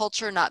the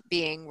culture not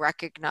being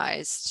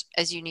recognized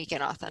as unique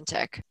and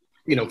authentic.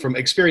 You know, from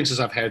experiences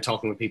I've had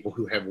talking with people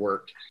who have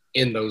worked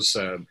in those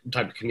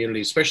type of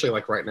communities, especially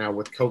like right now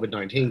with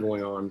COVID-19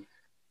 going on,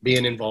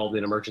 being involved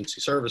in emergency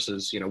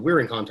services, you know,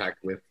 we're in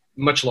contact with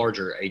much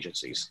larger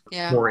agencies,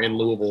 more in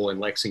Louisville and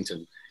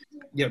Lexington.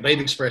 You know, they've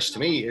expressed to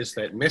me is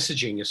that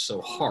messaging is so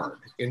hard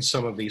in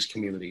some of these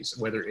communities,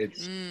 whether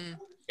it's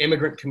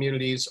immigrant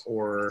communities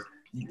or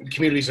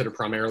communities that are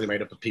primarily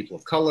made up of people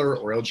of color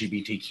or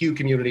LGBTQ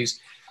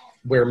communities,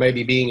 where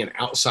maybe being an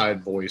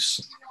outside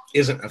voice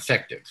isn't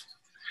effective.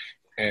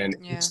 And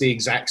it's the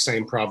exact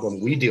same problem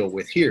we deal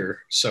with here.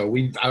 So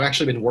I've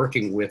actually been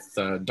working with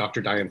Dr.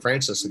 Diane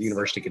Francis at the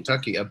University of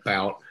Kentucky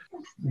about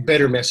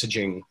better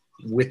messaging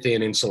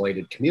within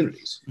insulated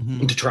communities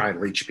to try and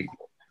reach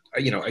people.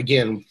 You know,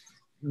 again,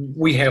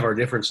 we have our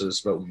differences,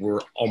 but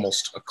we're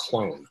almost a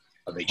clone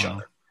of each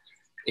other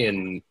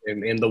in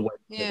the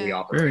way that we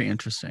operate. Very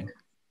interesting.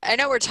 I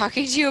know we're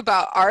talking to you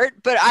about art,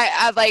 but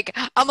I'm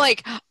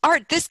like,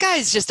 Art, this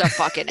guy's just a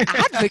fucking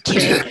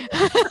advocate.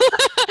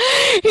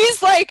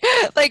 He's like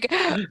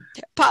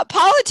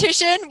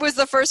politician was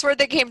the first word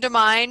that came to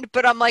mind,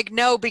 but I'm like,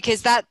 no,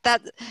 because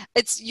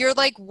you're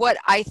like what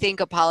I think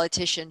a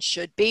politician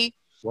should be.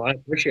 Well, I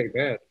appreciate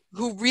that.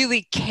 Who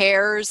really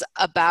cares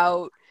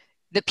about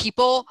the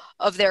people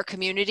of their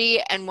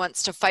community and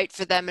wants to fight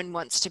for them and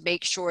wants to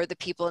make sure the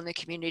people in the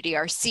community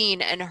are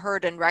seen and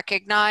heard and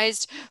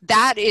recognized.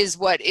 That is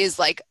what is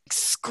like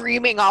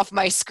screaming off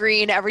my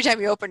screen every time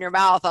you open your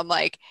mouth. I'm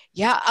like,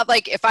 yeah,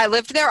 like if I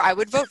lived there, I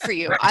would vote for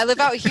you. I live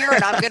out here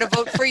and I'm going to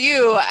vote for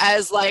you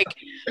as like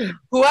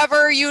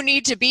whoever you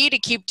need to be to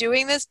keep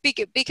doing this,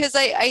 because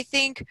I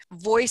think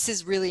voice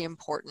is really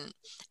important.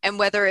 And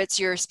whether it's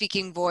your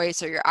speaking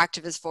voice or your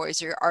activist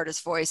voice or your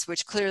artist voice,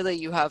 which clearly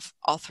you have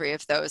all three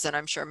of those, and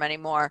I'm sure many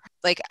more,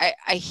 like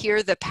I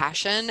hear the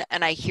passion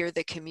and I hear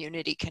the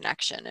community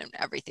connection in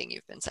everything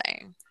you've been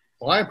saying.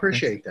 Well, I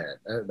appreciate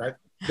that.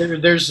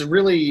 There's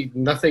really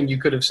nothing you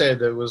could have said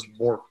that was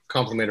more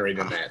complimentary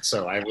than that.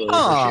 So I really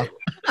appreciate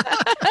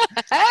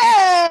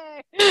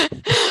it.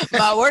 Hey,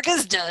 my work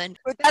is done.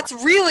 But that's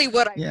really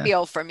what I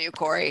feel from you,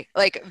 Cory.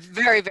 Like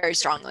very, very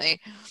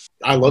strongly.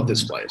 I love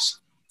this place.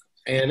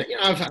 And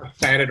I've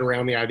batted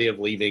around the idea of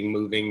leaving,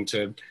 moving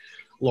to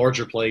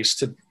larger place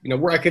to,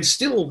 where I could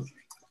still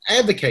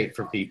advocate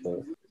for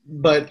people,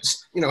 but,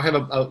 have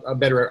a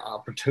better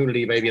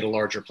opportunity maybe at a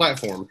larger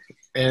platform.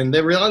 And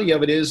the reality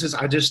of it is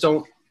I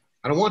don't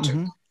want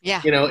to.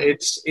 Yeah.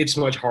 It's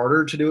much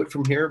harder to do it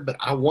from here, but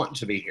I want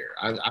to be here.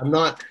 I'm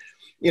not,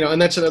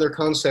 and that's another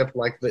concept,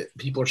 like that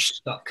people are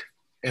stuck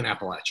in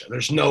Appalachia.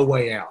 There's no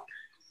way out.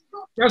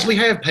 Because we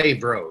have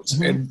paved roads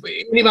and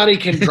anybody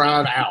can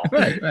drive out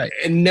right.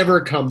 and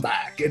never come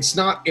back. It's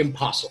not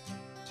impossible.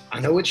 I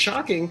know it's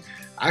shocking.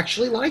 I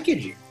actually like it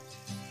here.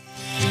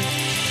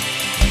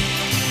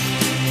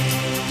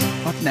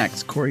 Up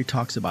next, Cory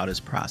talks about his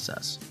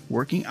process,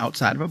 working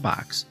outside of a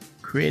box,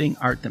 creating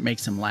art that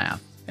makes him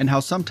laugh, and how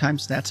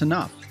sometimes that's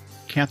enough.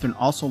 Catherine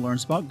also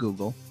learns about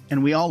Google,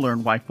 and we all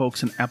learn why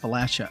folks in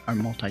Appalachia are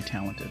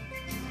multi-talented.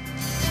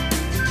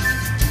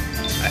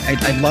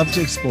 I'd love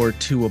to explore,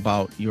 too,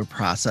 about your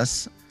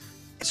process.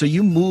 So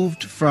you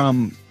moved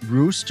from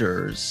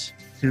roosters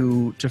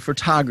to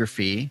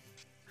photography.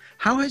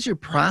 How has your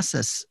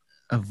process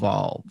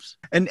evolved?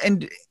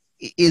 And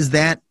is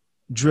that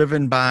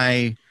driven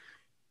by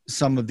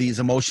some of these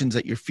emotions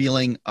that you're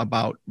feeling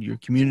about your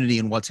community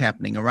and what's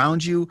happening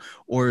around you?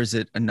 Or is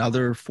it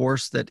another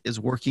force that is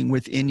working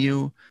within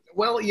you?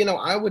 Well,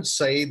 I would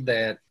say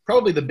that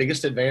probably the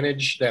biggest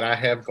advantage that I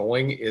have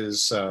going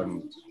is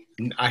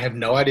I have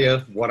no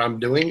idea what I'm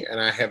doing, and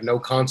I have no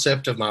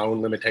concept of my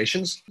own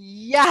limitations.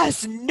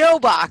 Yes, no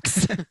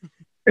box.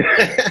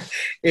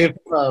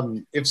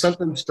 If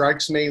something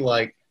strikes me,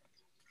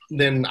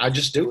 then I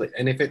just do it.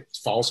 And if it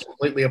falls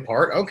completely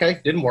apart, okay,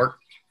 didn't work.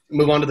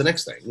 Move on to the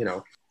next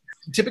thing,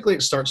 Typically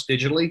it starts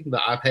digitally. The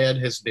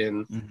iPad has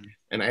been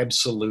an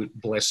absolute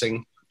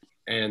blessing,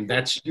 and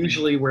that's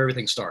usually where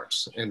everything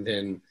starts. And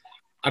then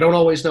I don't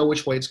always know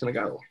which way it's going to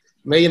go.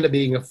 It may end up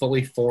being a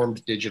fully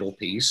formed digital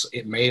piece.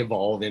 It may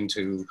evolve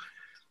into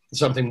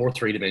something more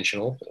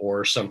three-dimensional,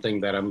 or something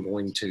that I'm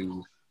going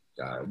to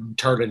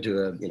turn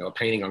into a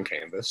painting on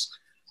canvas.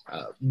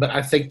 But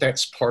I think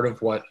that's part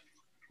of what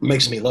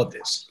makes me love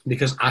this,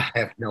 because I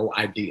have no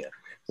idea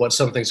what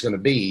something's going to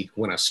be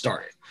when I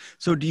start it.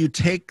 So do you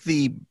take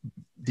the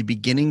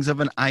beginnings of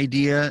an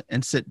idea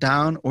and sit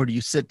down, or do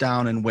you sit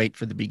down and wait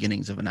for the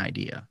beginnings of an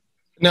idea?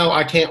 No,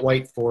 I can't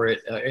wait for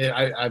it.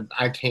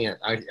 I can't.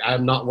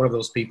 I'm not one of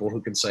those people who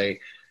can say,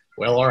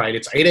 well, all right,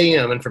 it's 8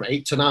 a.m. and from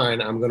 8 to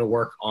 9, I'm going to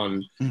work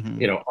on,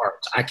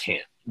 art. I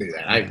can't do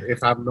that.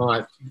 If I'm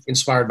not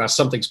inspired by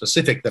something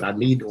specific that I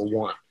need or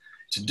want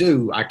to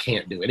do, I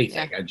can't do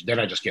anything. Then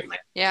I just get mad.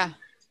 Yeah.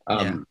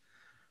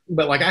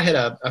 But I had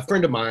a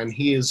friend of mine.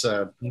 He is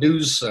a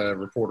news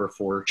reporter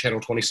for Channel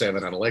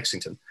 27 out of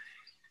Lexington.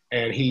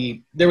 And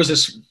there was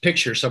this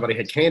picture somebody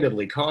had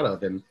candidly caught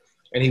of him,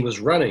 and he was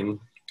running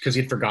because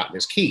he'd forgotten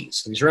his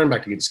keys. And he's running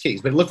back to get his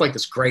keys, but it looked like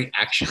this great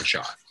action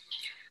shot.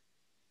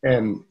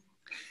 And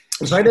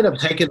so I ended up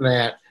taking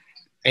that,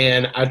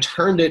 and I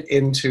turned it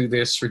into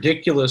this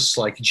ridiculous,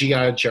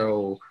 G.I.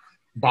 Joe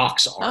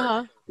box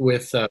art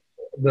with,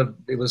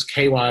 it was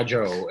K.Y.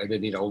 Joe, and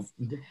then,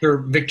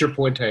 Victor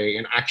Puente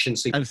and action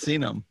sequence. I've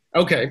seen them.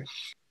 Okay.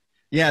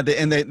 Yeah.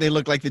 They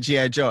look like the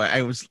G.I. Joe.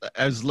 I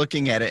was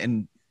looking at it,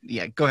 and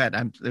yeah, go ahead.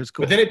 It was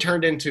cool. But then it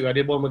turned into, I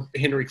did one with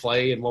Henry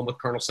Clay and one with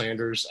Colonel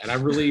Sanders. And I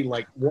really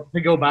want to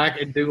go back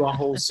and do a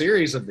whole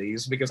series of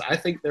these because I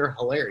think they're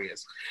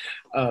hilarious.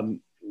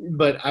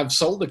 But I've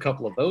sold a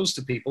couple of those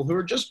to people who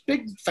are just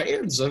big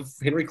fans of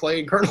Henry Clay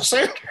and Colonel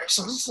Sanders.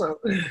 So,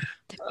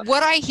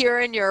 what I hear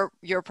in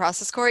your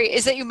process, Cory,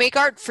 is that you make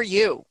art for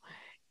you.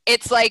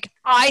 It's like,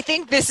 I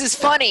think this is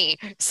funny,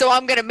 so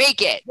I'm going to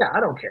make it. Yeah, I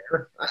don't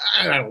care.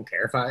 I don't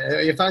care.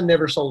 If I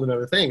never sold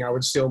another thing, I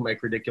would still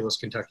make ridiculous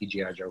Kentucky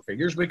G.I. Joe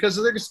figures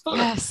because they're just fun.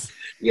 Yes.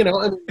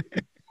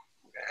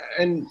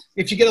 And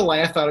if you get a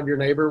laugh out of your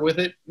neighbor with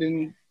it,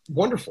 then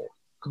wonderful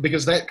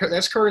because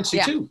that's currency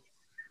too.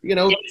 You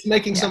know, it's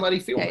making somebody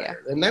feel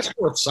better, and that's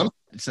worth something.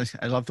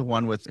 I love the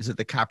one with, is it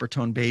the copper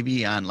tone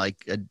baby on like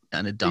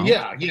on a dump?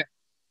 Yeah.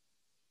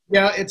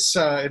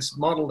 It's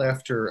modeled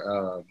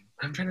after.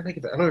 I'm trying to think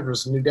of it. I don't know if it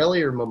was New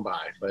Delhi or Mumbai,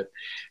 but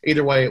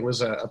either way, it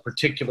was a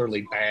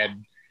particularly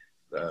bad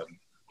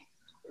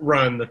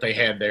run that they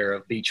had there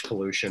of beach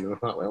pollution. And I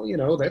thought, well, you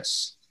know,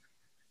 let's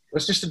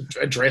just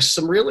address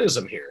some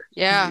realism here.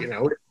 Yeah. You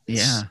know.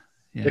 Yeah.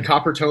 The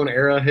copper tone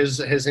era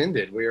has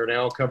ended. We are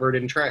now covered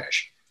in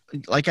trash.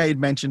 Like I had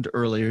mentioned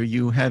earlier,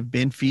 you have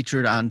been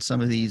featured on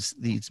some of these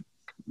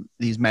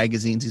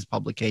magazines, these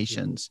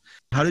publications.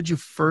 How did you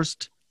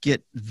first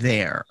get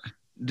there?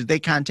 Did they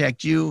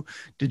contact you?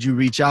 Did you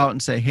reach out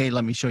and say, hey,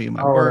 let me show you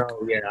my work?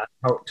 Oh, yeah.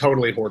 I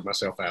totally hoard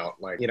myself out.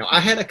 Like, you know, I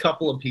had a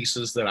couple of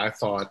pieces that I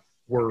thought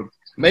were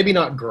maybe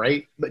not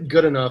great, but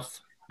good enough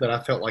that I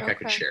felt like I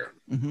could share.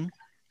 Mm-hmm.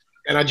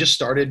 And I just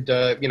started,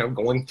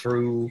 going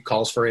through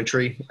calls for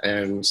entry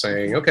and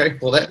saying, okay,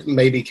 well, that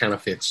maybe kind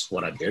of fits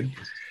what I did.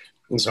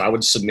 And so I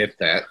would submit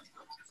that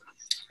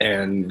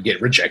and get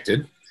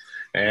rejected.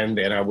 And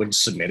then I would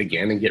submit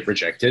again and get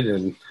rejected.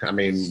 And I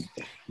mean,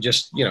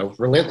 just, you know,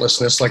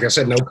 relentlessness. Like I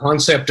said, no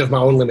concept of my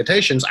own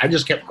limitations. I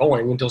just kept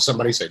going until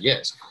somebody said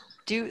yes.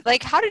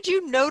 How did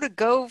you know to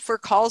go for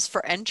calls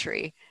for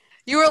entry?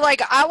 You were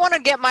like, I want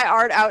to get my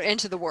art out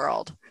into the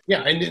world.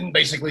 Yeah, and then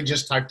basically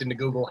just typed into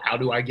Google, how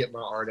do I get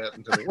my art out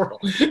into the world?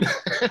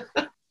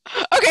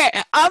 Okay,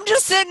 I'm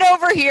just sitting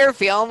over here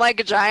feeling like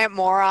a giant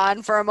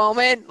moron for a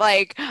moment.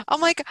 Like,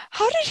 I'm like,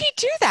 how did he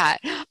do that?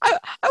 I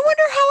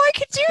wonder how I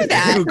could do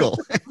that. Google.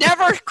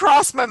 Never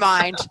crossed my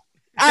mind.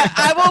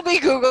 I will be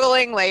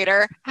Googling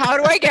later. How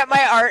do I get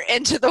my art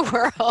into the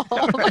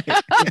world?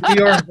 Right.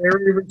 We are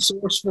very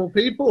resourceful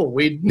people.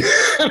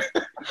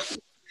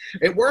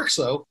 It works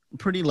though.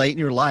 Pretty late in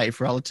your life,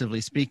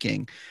 relatively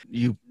speaking,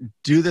 you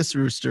do this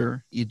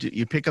rooster.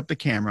 You pick up the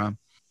camera.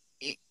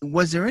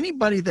 Was there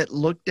anybody that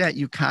looked at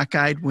you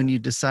cockeyed when you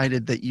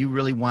decided that you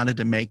really wanted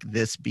to make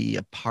this be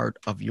a part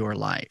of your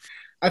life?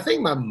 I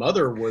think my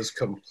mother was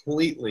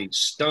completely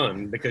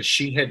stunned because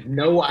she had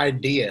no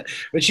idea.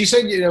 But she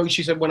said,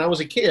 when I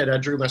was a kid, I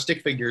drew my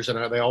stick figures and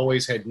they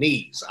always had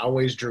knees. I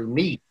always drew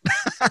knees.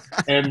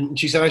 And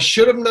she said, I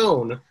should have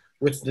known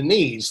with the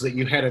knees that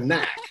you had a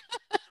knack.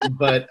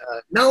 But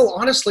no,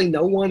 honestly,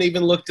 no one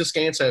even looked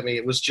askance at me.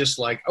 It was just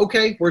like,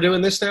 okay, we're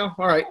doing this now.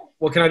 All right.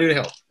 What can I do to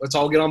help? Let's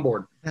all get on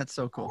board. That's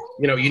so cool.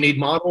 You know, you need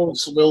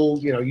models.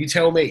 You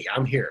tell me.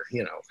 I'm here,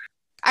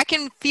 I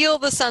can feel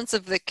the sense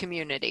of the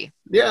community.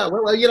 Yeah.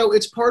 Well,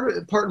 it's part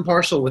and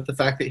parcel with the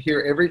fact that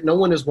here, no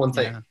one is one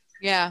thing.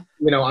 Yeah.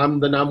 I'm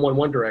the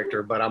 911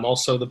 director, but I'm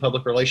also the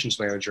public relations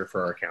manager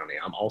for our county.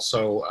 I'm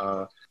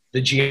also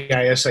the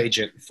GIS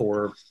agent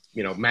for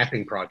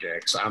mapping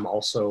projects. I'm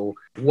also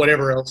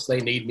whatever else they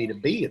need me to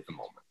be at the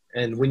moment.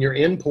 And when you're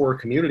in poor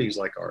communities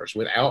like ours,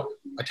 without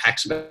a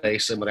tax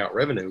base and without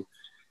revenue,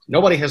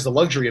 nobody has the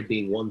luxury of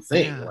being one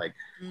thing. Yeah. Like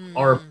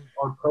our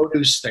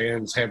produce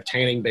stands have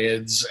tanning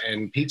beds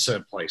and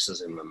pizza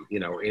places in them.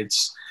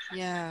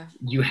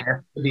 You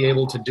have to be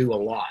able to do a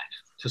lot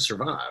to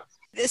survive.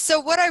 So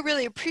what I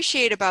really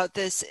appreciate about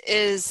this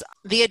is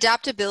the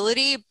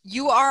adaptability.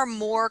 You are a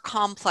more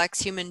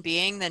complex human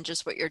being than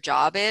just what your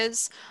job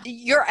is.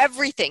 You're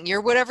everything.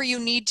 You're whatever you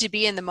need to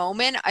be in the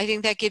moment. I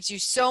think that gives you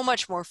so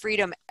much more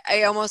freedom.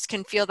 I almost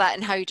can feel that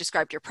in how you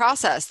described your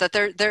process, that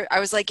I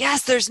was like,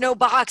 yes, there's no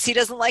box. He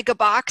doesn't like a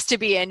box to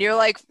be in. You're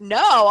like,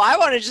 no, I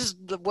want to just,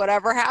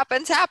 whatever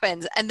happens,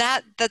 happens. And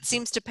that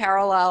seems to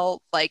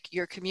parallel like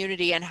your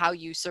community and how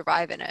you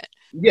survive in it.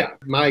 Yeah,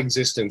 my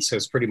existence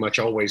has pretty much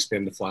always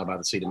been to fly by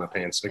the seat of my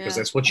pants because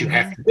that's what you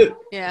have to do.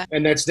 Yeah.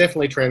 And that's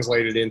definitely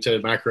translated into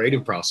my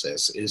creative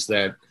process is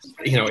that,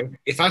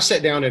 if I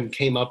sat down and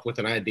came up with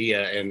an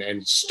idea and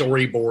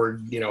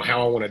storyboard,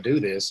 how I want to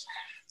do this,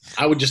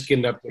 I would just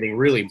end up getting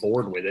really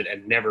bored with it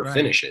and never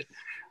finish it.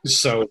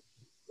 So,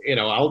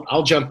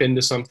 I'll jump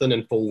into something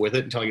and fool with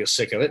it until I get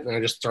sick of it, and I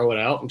just throw it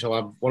out until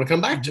I want to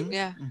come back to it.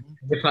 Yeah.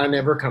 If I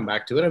never come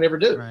back to it, I never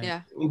do. Right.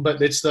 Yeah. But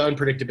it's the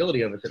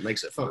unpredictability of it that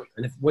makes it fun.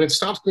 And when it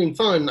stops being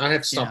fun, I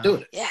have to stop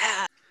doing it.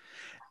 Yeah.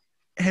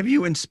 Have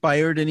you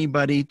inspired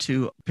anybody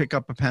to pick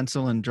up a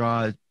pencil and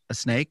draw a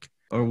snake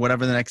or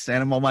whatever the next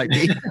animal might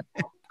be?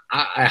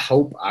 I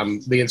hope I'm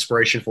the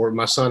inspiration for it.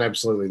 My son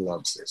absolutely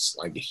loves this.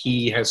 Like,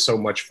 he has so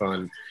much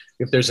fun.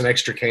 If there's an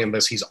extra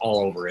canvas, he's all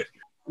over it.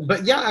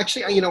 But yeah,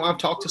 actually, I've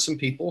talked to some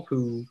people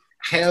who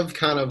have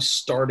kind of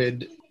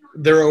started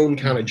their own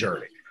kind of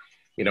journey,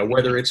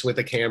 whether it's with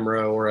a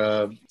camera or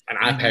an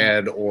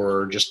iPad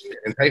or just pen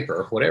and paper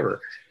or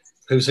whatever,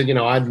 who said,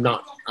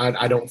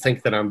 I don't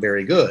think that I'm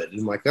very good.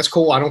 And I'm like, that's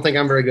cool. I don't think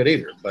I'm very good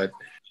either, but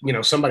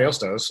somebody else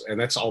does. And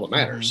that's all that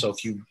matters. So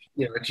if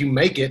you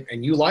make it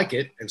and you like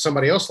it and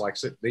somebody else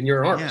likes it, then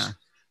you're an artist. Yeah.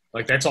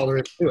 Like, that's all there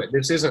is to it.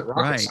 This isn't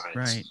rocket science.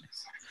 Right.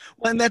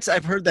 Well, and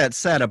I've heard that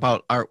said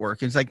about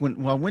artwork. It's like,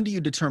 when do you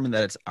determine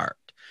that it's art?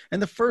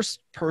 And the first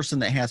person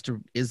that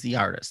is the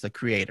artist, the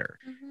creator.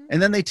 Mm-hmm.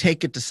 And then they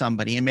take it to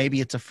somebody, and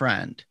maybe it's a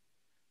friend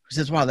who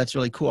says, wow, that's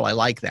really cool. I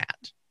like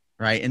that.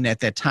 right? And at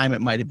that time, it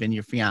might have been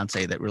your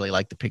fiance that really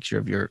liked the picture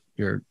of your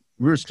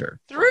rooster.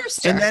 The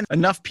rooster. And then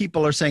enough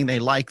people are saying they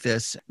like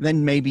this,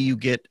 then maybe you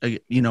get a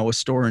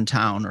store in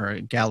town or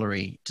a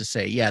gallery to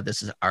say, yeah,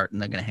 this is art,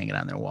 and they're going to hang it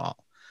on their wall.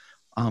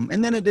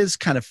 And then it is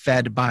kind of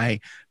fed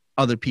by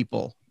other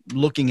people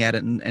looking at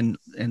it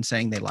and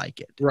saying they like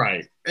it.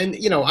 Right. And,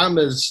 I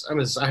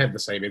have the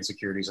same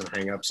insecurities and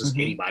hangups as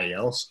anybody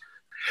else.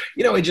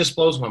 It just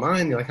blows my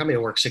mind. You're like, I'm going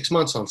to work 6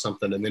 months on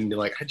something. And then you're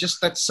like,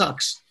 that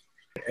sucks.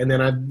 And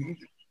then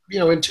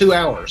in 2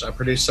 hours, I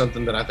produce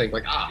something that I think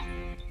like,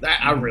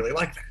 I really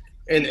like that.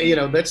 And,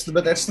 that's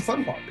the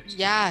fun part.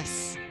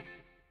 Yes.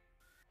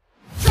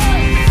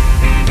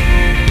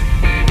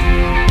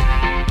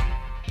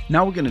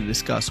 Now we're going to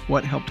discuss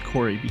what helped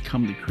Cory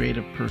become the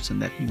creative person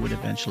that he would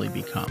eventually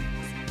become.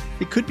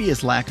 It could be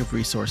his lack of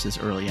resources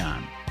early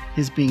on,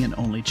 his being an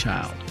only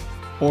child,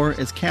 or,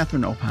 as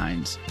Catherine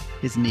opines,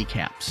 his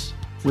kneecaps,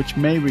 which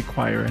may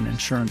require an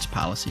insurance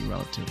policy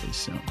relatively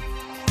soon.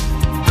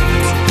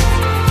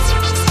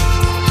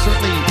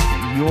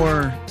 Certainly,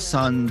 your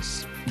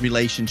son's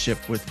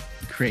relationship with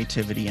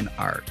creativity and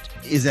art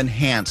is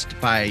enhanced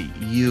by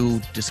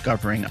you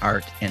discovering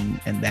art and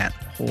that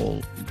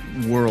whole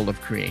world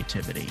of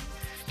creativity.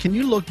 Can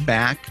you look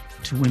back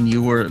to when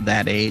you were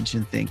that age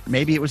and think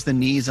maybe it was the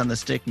knees on the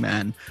stick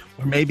men,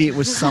 or maybe it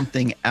was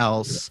something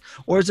else?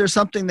 Or is there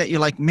something that you're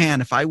like,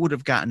 man, if I would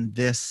have gotten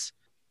this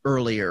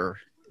earlier,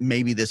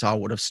 maybe this all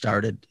would have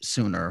started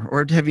sooner?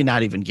 Or have you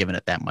not even given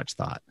it that much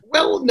thought?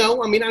 Well,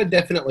 no, I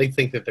definitely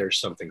think that there's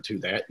something to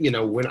that.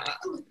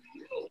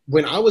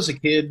 When I was a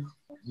kid,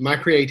 my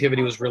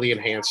creativity was really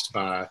enhanced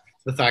by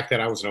the fact that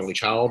I was an only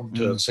child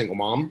to a single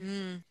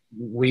mom.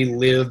 We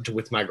lived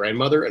with my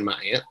grandmother and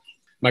my aunt.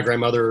 My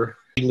grandmother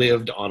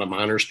lived on a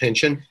miner's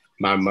pension.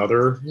 My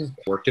mother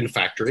worked in a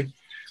factory.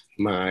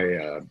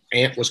 My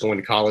aunt was going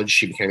to college.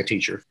 She became a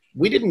teacher.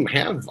 We didn't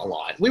have a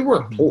lot. We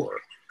weren't poor.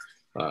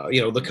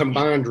 The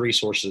combined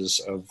resources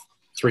of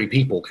 3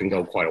 people can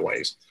go quite a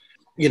ways.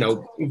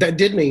 That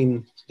did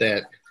mean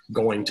that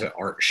going to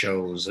art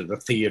shows at the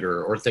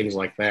theater or things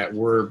like that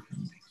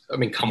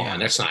come on,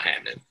 that's not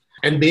happening.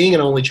 And being an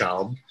only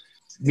child,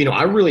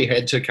 I really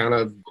had to kind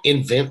of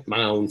invent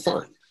my own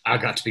fun. I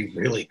got to be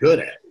really good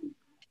at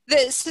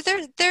it. So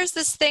there's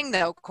this thing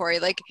though, Cory,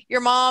 like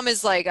your mom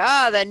is like,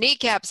 the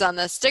kneecaps on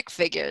the stick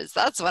figures.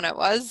 That's when it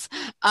was.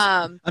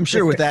 I'm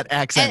sure with that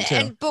accent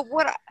too. But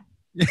what?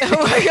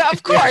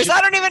 Of course,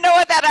 I don't even know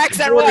what that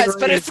accent was,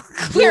 but it's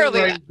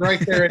clearly right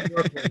there in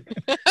Brooklyn.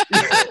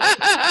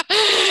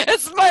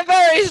 It's my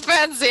very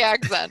fancy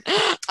accent.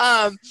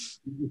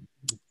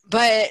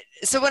 But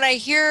so when I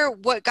hear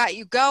what got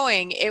you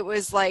going, it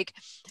was like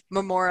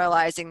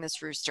memorializing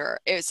this rooster.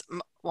 It was,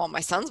 my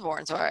son's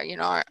born, so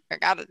I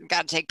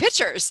gotta take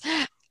pictures.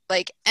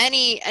 Like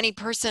any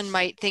person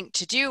might think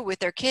to do with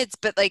their kids,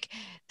 but like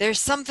there's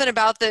something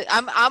about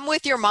I'm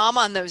with your mom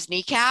on those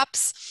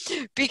kneecaps,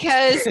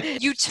 because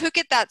you took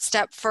it that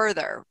step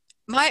further.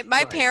 My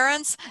right.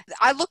 Parents,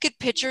 I look at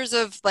pictures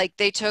of like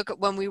they took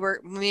when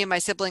me and my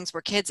siblings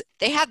were kids.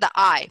 They had the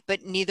eye,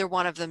 but neither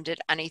one of them did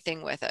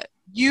anything with it.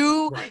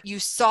 You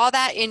saw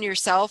that in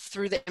yourself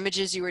through the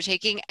images you were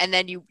taking, and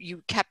then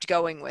you kept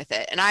going with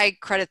it. And I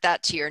credit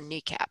that to your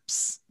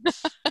kneecaps.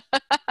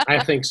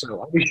 I think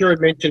so. I'll be sure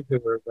to mention to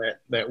her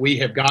that we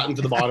have gotten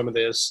to the bottom of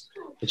this,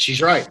 and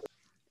she's right.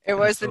 It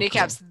was the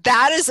kneecaps. Cool.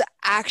 That is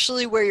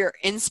actually where your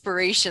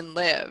inspiration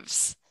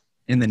lives.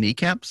 In the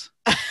kneecaps?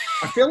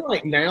 I feel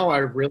like now I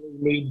really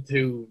need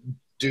to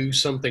do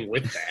something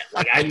with that.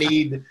 Like I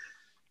need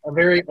a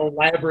very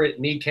elaborate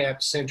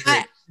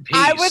kneecap-centric piece.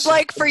 I would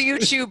like for you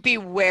to be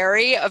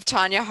wary of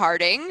Tanya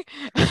Harding.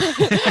 I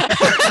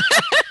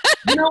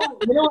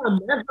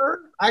met her.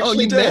 I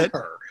actually met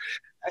her.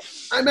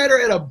 I met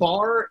her at a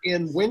bar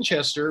in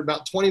Winchester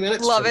about 20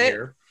 minutes from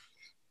here.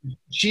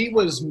 She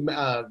was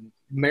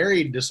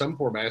married to some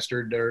poor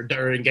bastard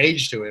or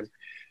engaged to him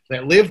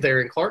that lived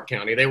there in Clark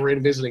County. They were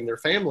in visiting their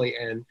family,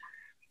 and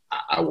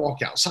I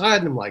walked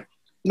outside and I'm like,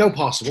 no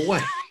possible way.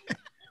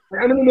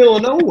 I'm in the middle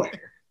of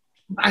nowhere.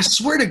 I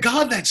swear to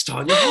God, that's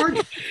Tanya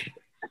Harding.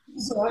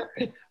 So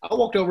I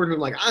walked over to him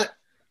like,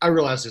 I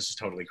realize this is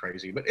totally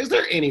crazy, but is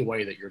there any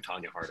way that you're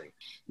Tanya Harding?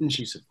 And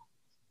she said,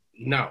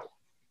 no.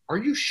 Are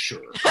you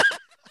sure?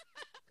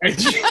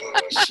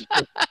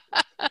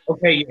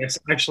 Okay, yes,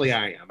 actually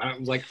I am. I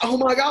was like, oh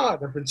my God.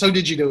 So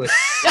did you do it?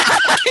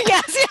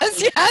 Yes.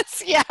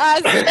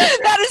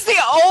 That is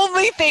the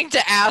only thing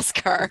to ask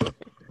her.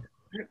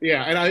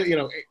 Yeah, and I,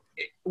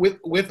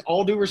 with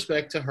all due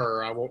respect to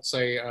her, I won't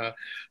say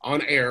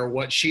on air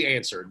what she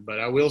answered, but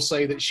I will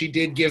say that she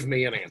did give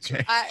me an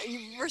answer.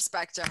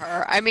 Respect to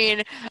her. I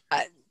mean,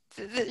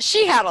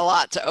 she had a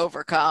lot to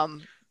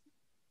overcome.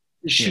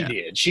 She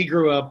did. She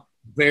grew up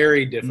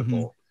very difficult.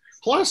 Mm-hmm.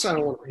 Plus, I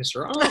don't want to piss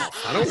her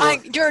off. I don't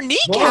want, your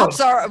kneecaps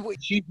are...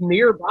 She's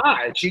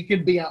nearby. She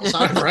could be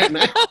outside right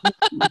now.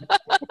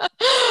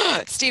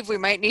 Steve, we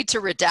might need to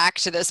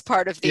redact this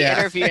part of the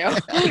interview.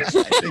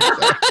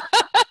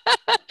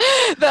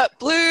 The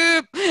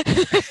bloop.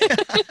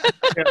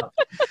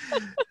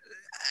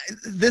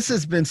 This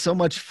has been so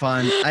much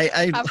fun.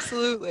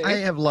 Absolutely. I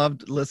have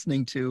loved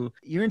listening to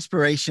your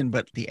inspiration,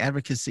 but the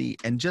advocacy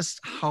and just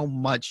how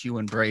much you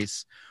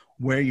embrace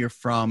where you're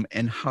from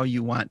and how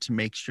you want to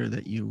make sure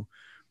that you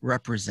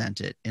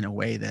represent it in a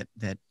way that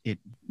it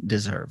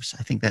deserves.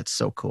 I think that's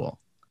so cool.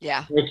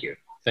 Yeah.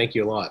 Thank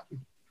you a lot.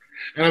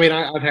 And I mean,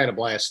 I've had a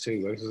blast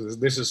too.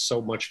 This is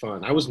so much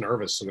fun. I was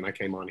nervous when I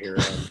came on here.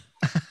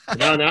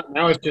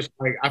 Now it's just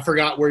like, I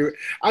forgot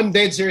I'm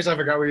dead serious. I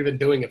forgot we're even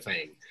doing a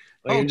thing.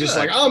 Like, I'm just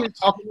like, I'm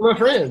talking to my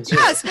friends.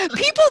 Yes,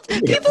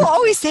 people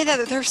always say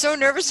that they're so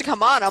nervous to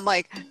come on. I'm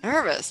like,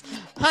 nervous?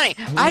 Honey,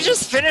 I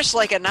just finished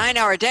like a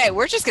 9-hour day.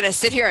 We're just going to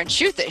sit here and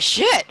shoot this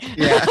shit.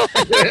 Yeah.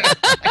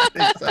 I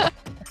think so.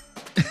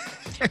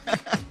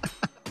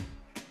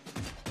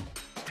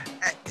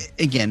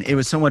 Again, it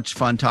was so much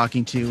fun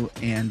talking to you,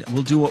 and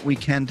we'll do what we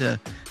can to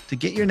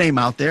get your name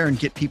out there and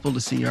get people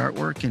to see your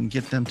artwork and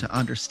get them to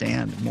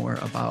understand more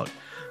about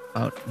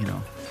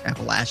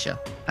Appalachia.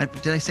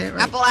 Did I say it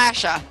right?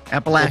 Appalachia.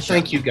 Well,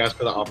 thank you guys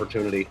for the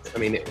opportunity. I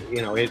mean, it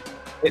means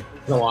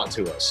a lot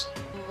to us.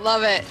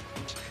 Love it.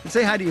 And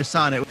say hi to your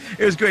son. It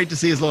was great to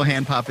see his little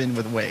hand pop in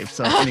with a wave.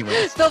 So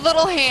anyways. The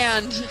little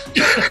hand.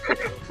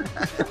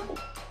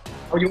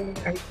 You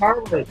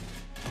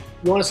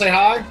want to say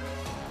hi?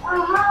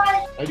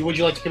 Hi. Would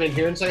you like to come in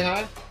here and say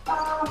hi?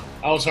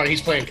 Oh, sorry.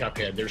 He's playing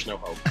Cuphead. There's no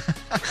hope.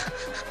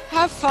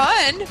 Have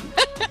fun.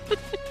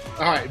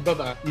 All right.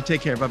 Bye-bye. You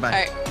take care. Bye-bye. All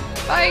right.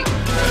 Bye.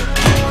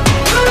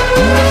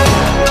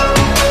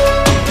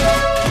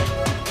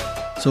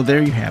 So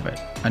there you have it.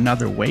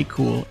 Another way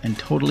cool and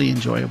totally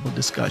enjoyable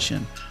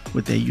discussion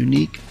with a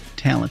unique,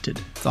 talented,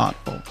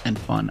 thoughtful, and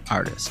fun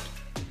artist.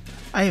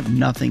 I have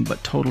nothing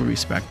but total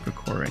respect for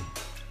Cory.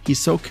 He's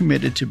so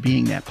committed to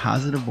being that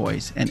positive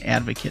voice and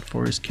advocate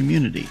for his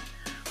community,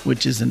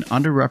 which is an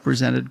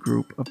underrepresented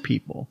group of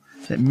people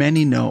that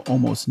many know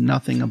almost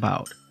nothing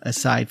about,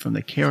 aside from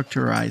the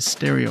characterized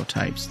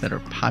stereotypes that are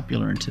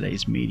popular in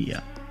today's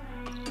media.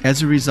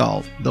 As a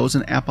result, those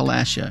in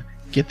Appalachia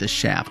get the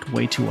shaft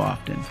way too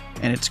often,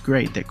 and it's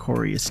great that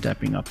Cory is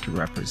stepping up to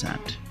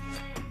represent.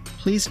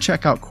 Please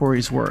check out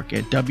Cory's work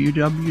at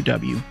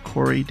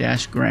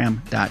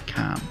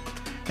www.cory-graham.com.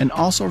 And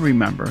also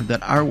remember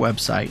that our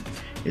website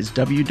is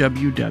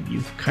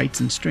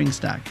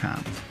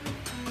www.kitesandstrings.com.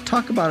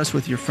 Talk about us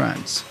with your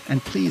friends,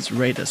 and please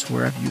rate us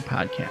wherever you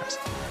podcast,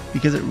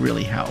 because it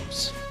really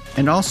helps.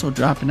 And also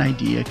drop an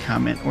idea,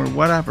 comment, or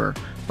whatever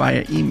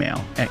via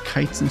email at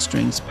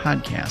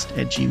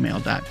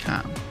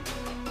kitesandstringspodcast@gmail.com.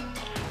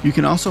 You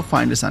can also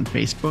find us on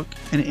Facebook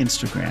and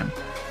Instagram,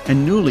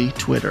 and newly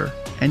Twitter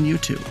and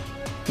YouTube.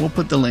 We'll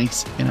put the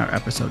links in our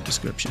episode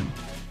description.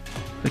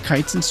 The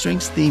Kites and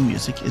Strings theme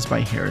music is by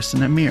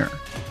Harrison Amir.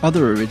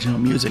 Other original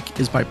music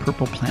is by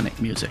Purple Planet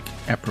Music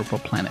at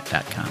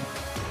purpleplanet.com.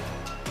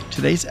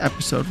 Today's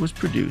episode was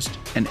produced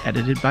and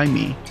edited by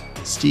me,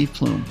 Steve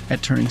Plume,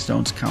 at Turning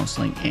Stones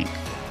Counseling, Inc.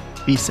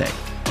 Be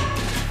safe.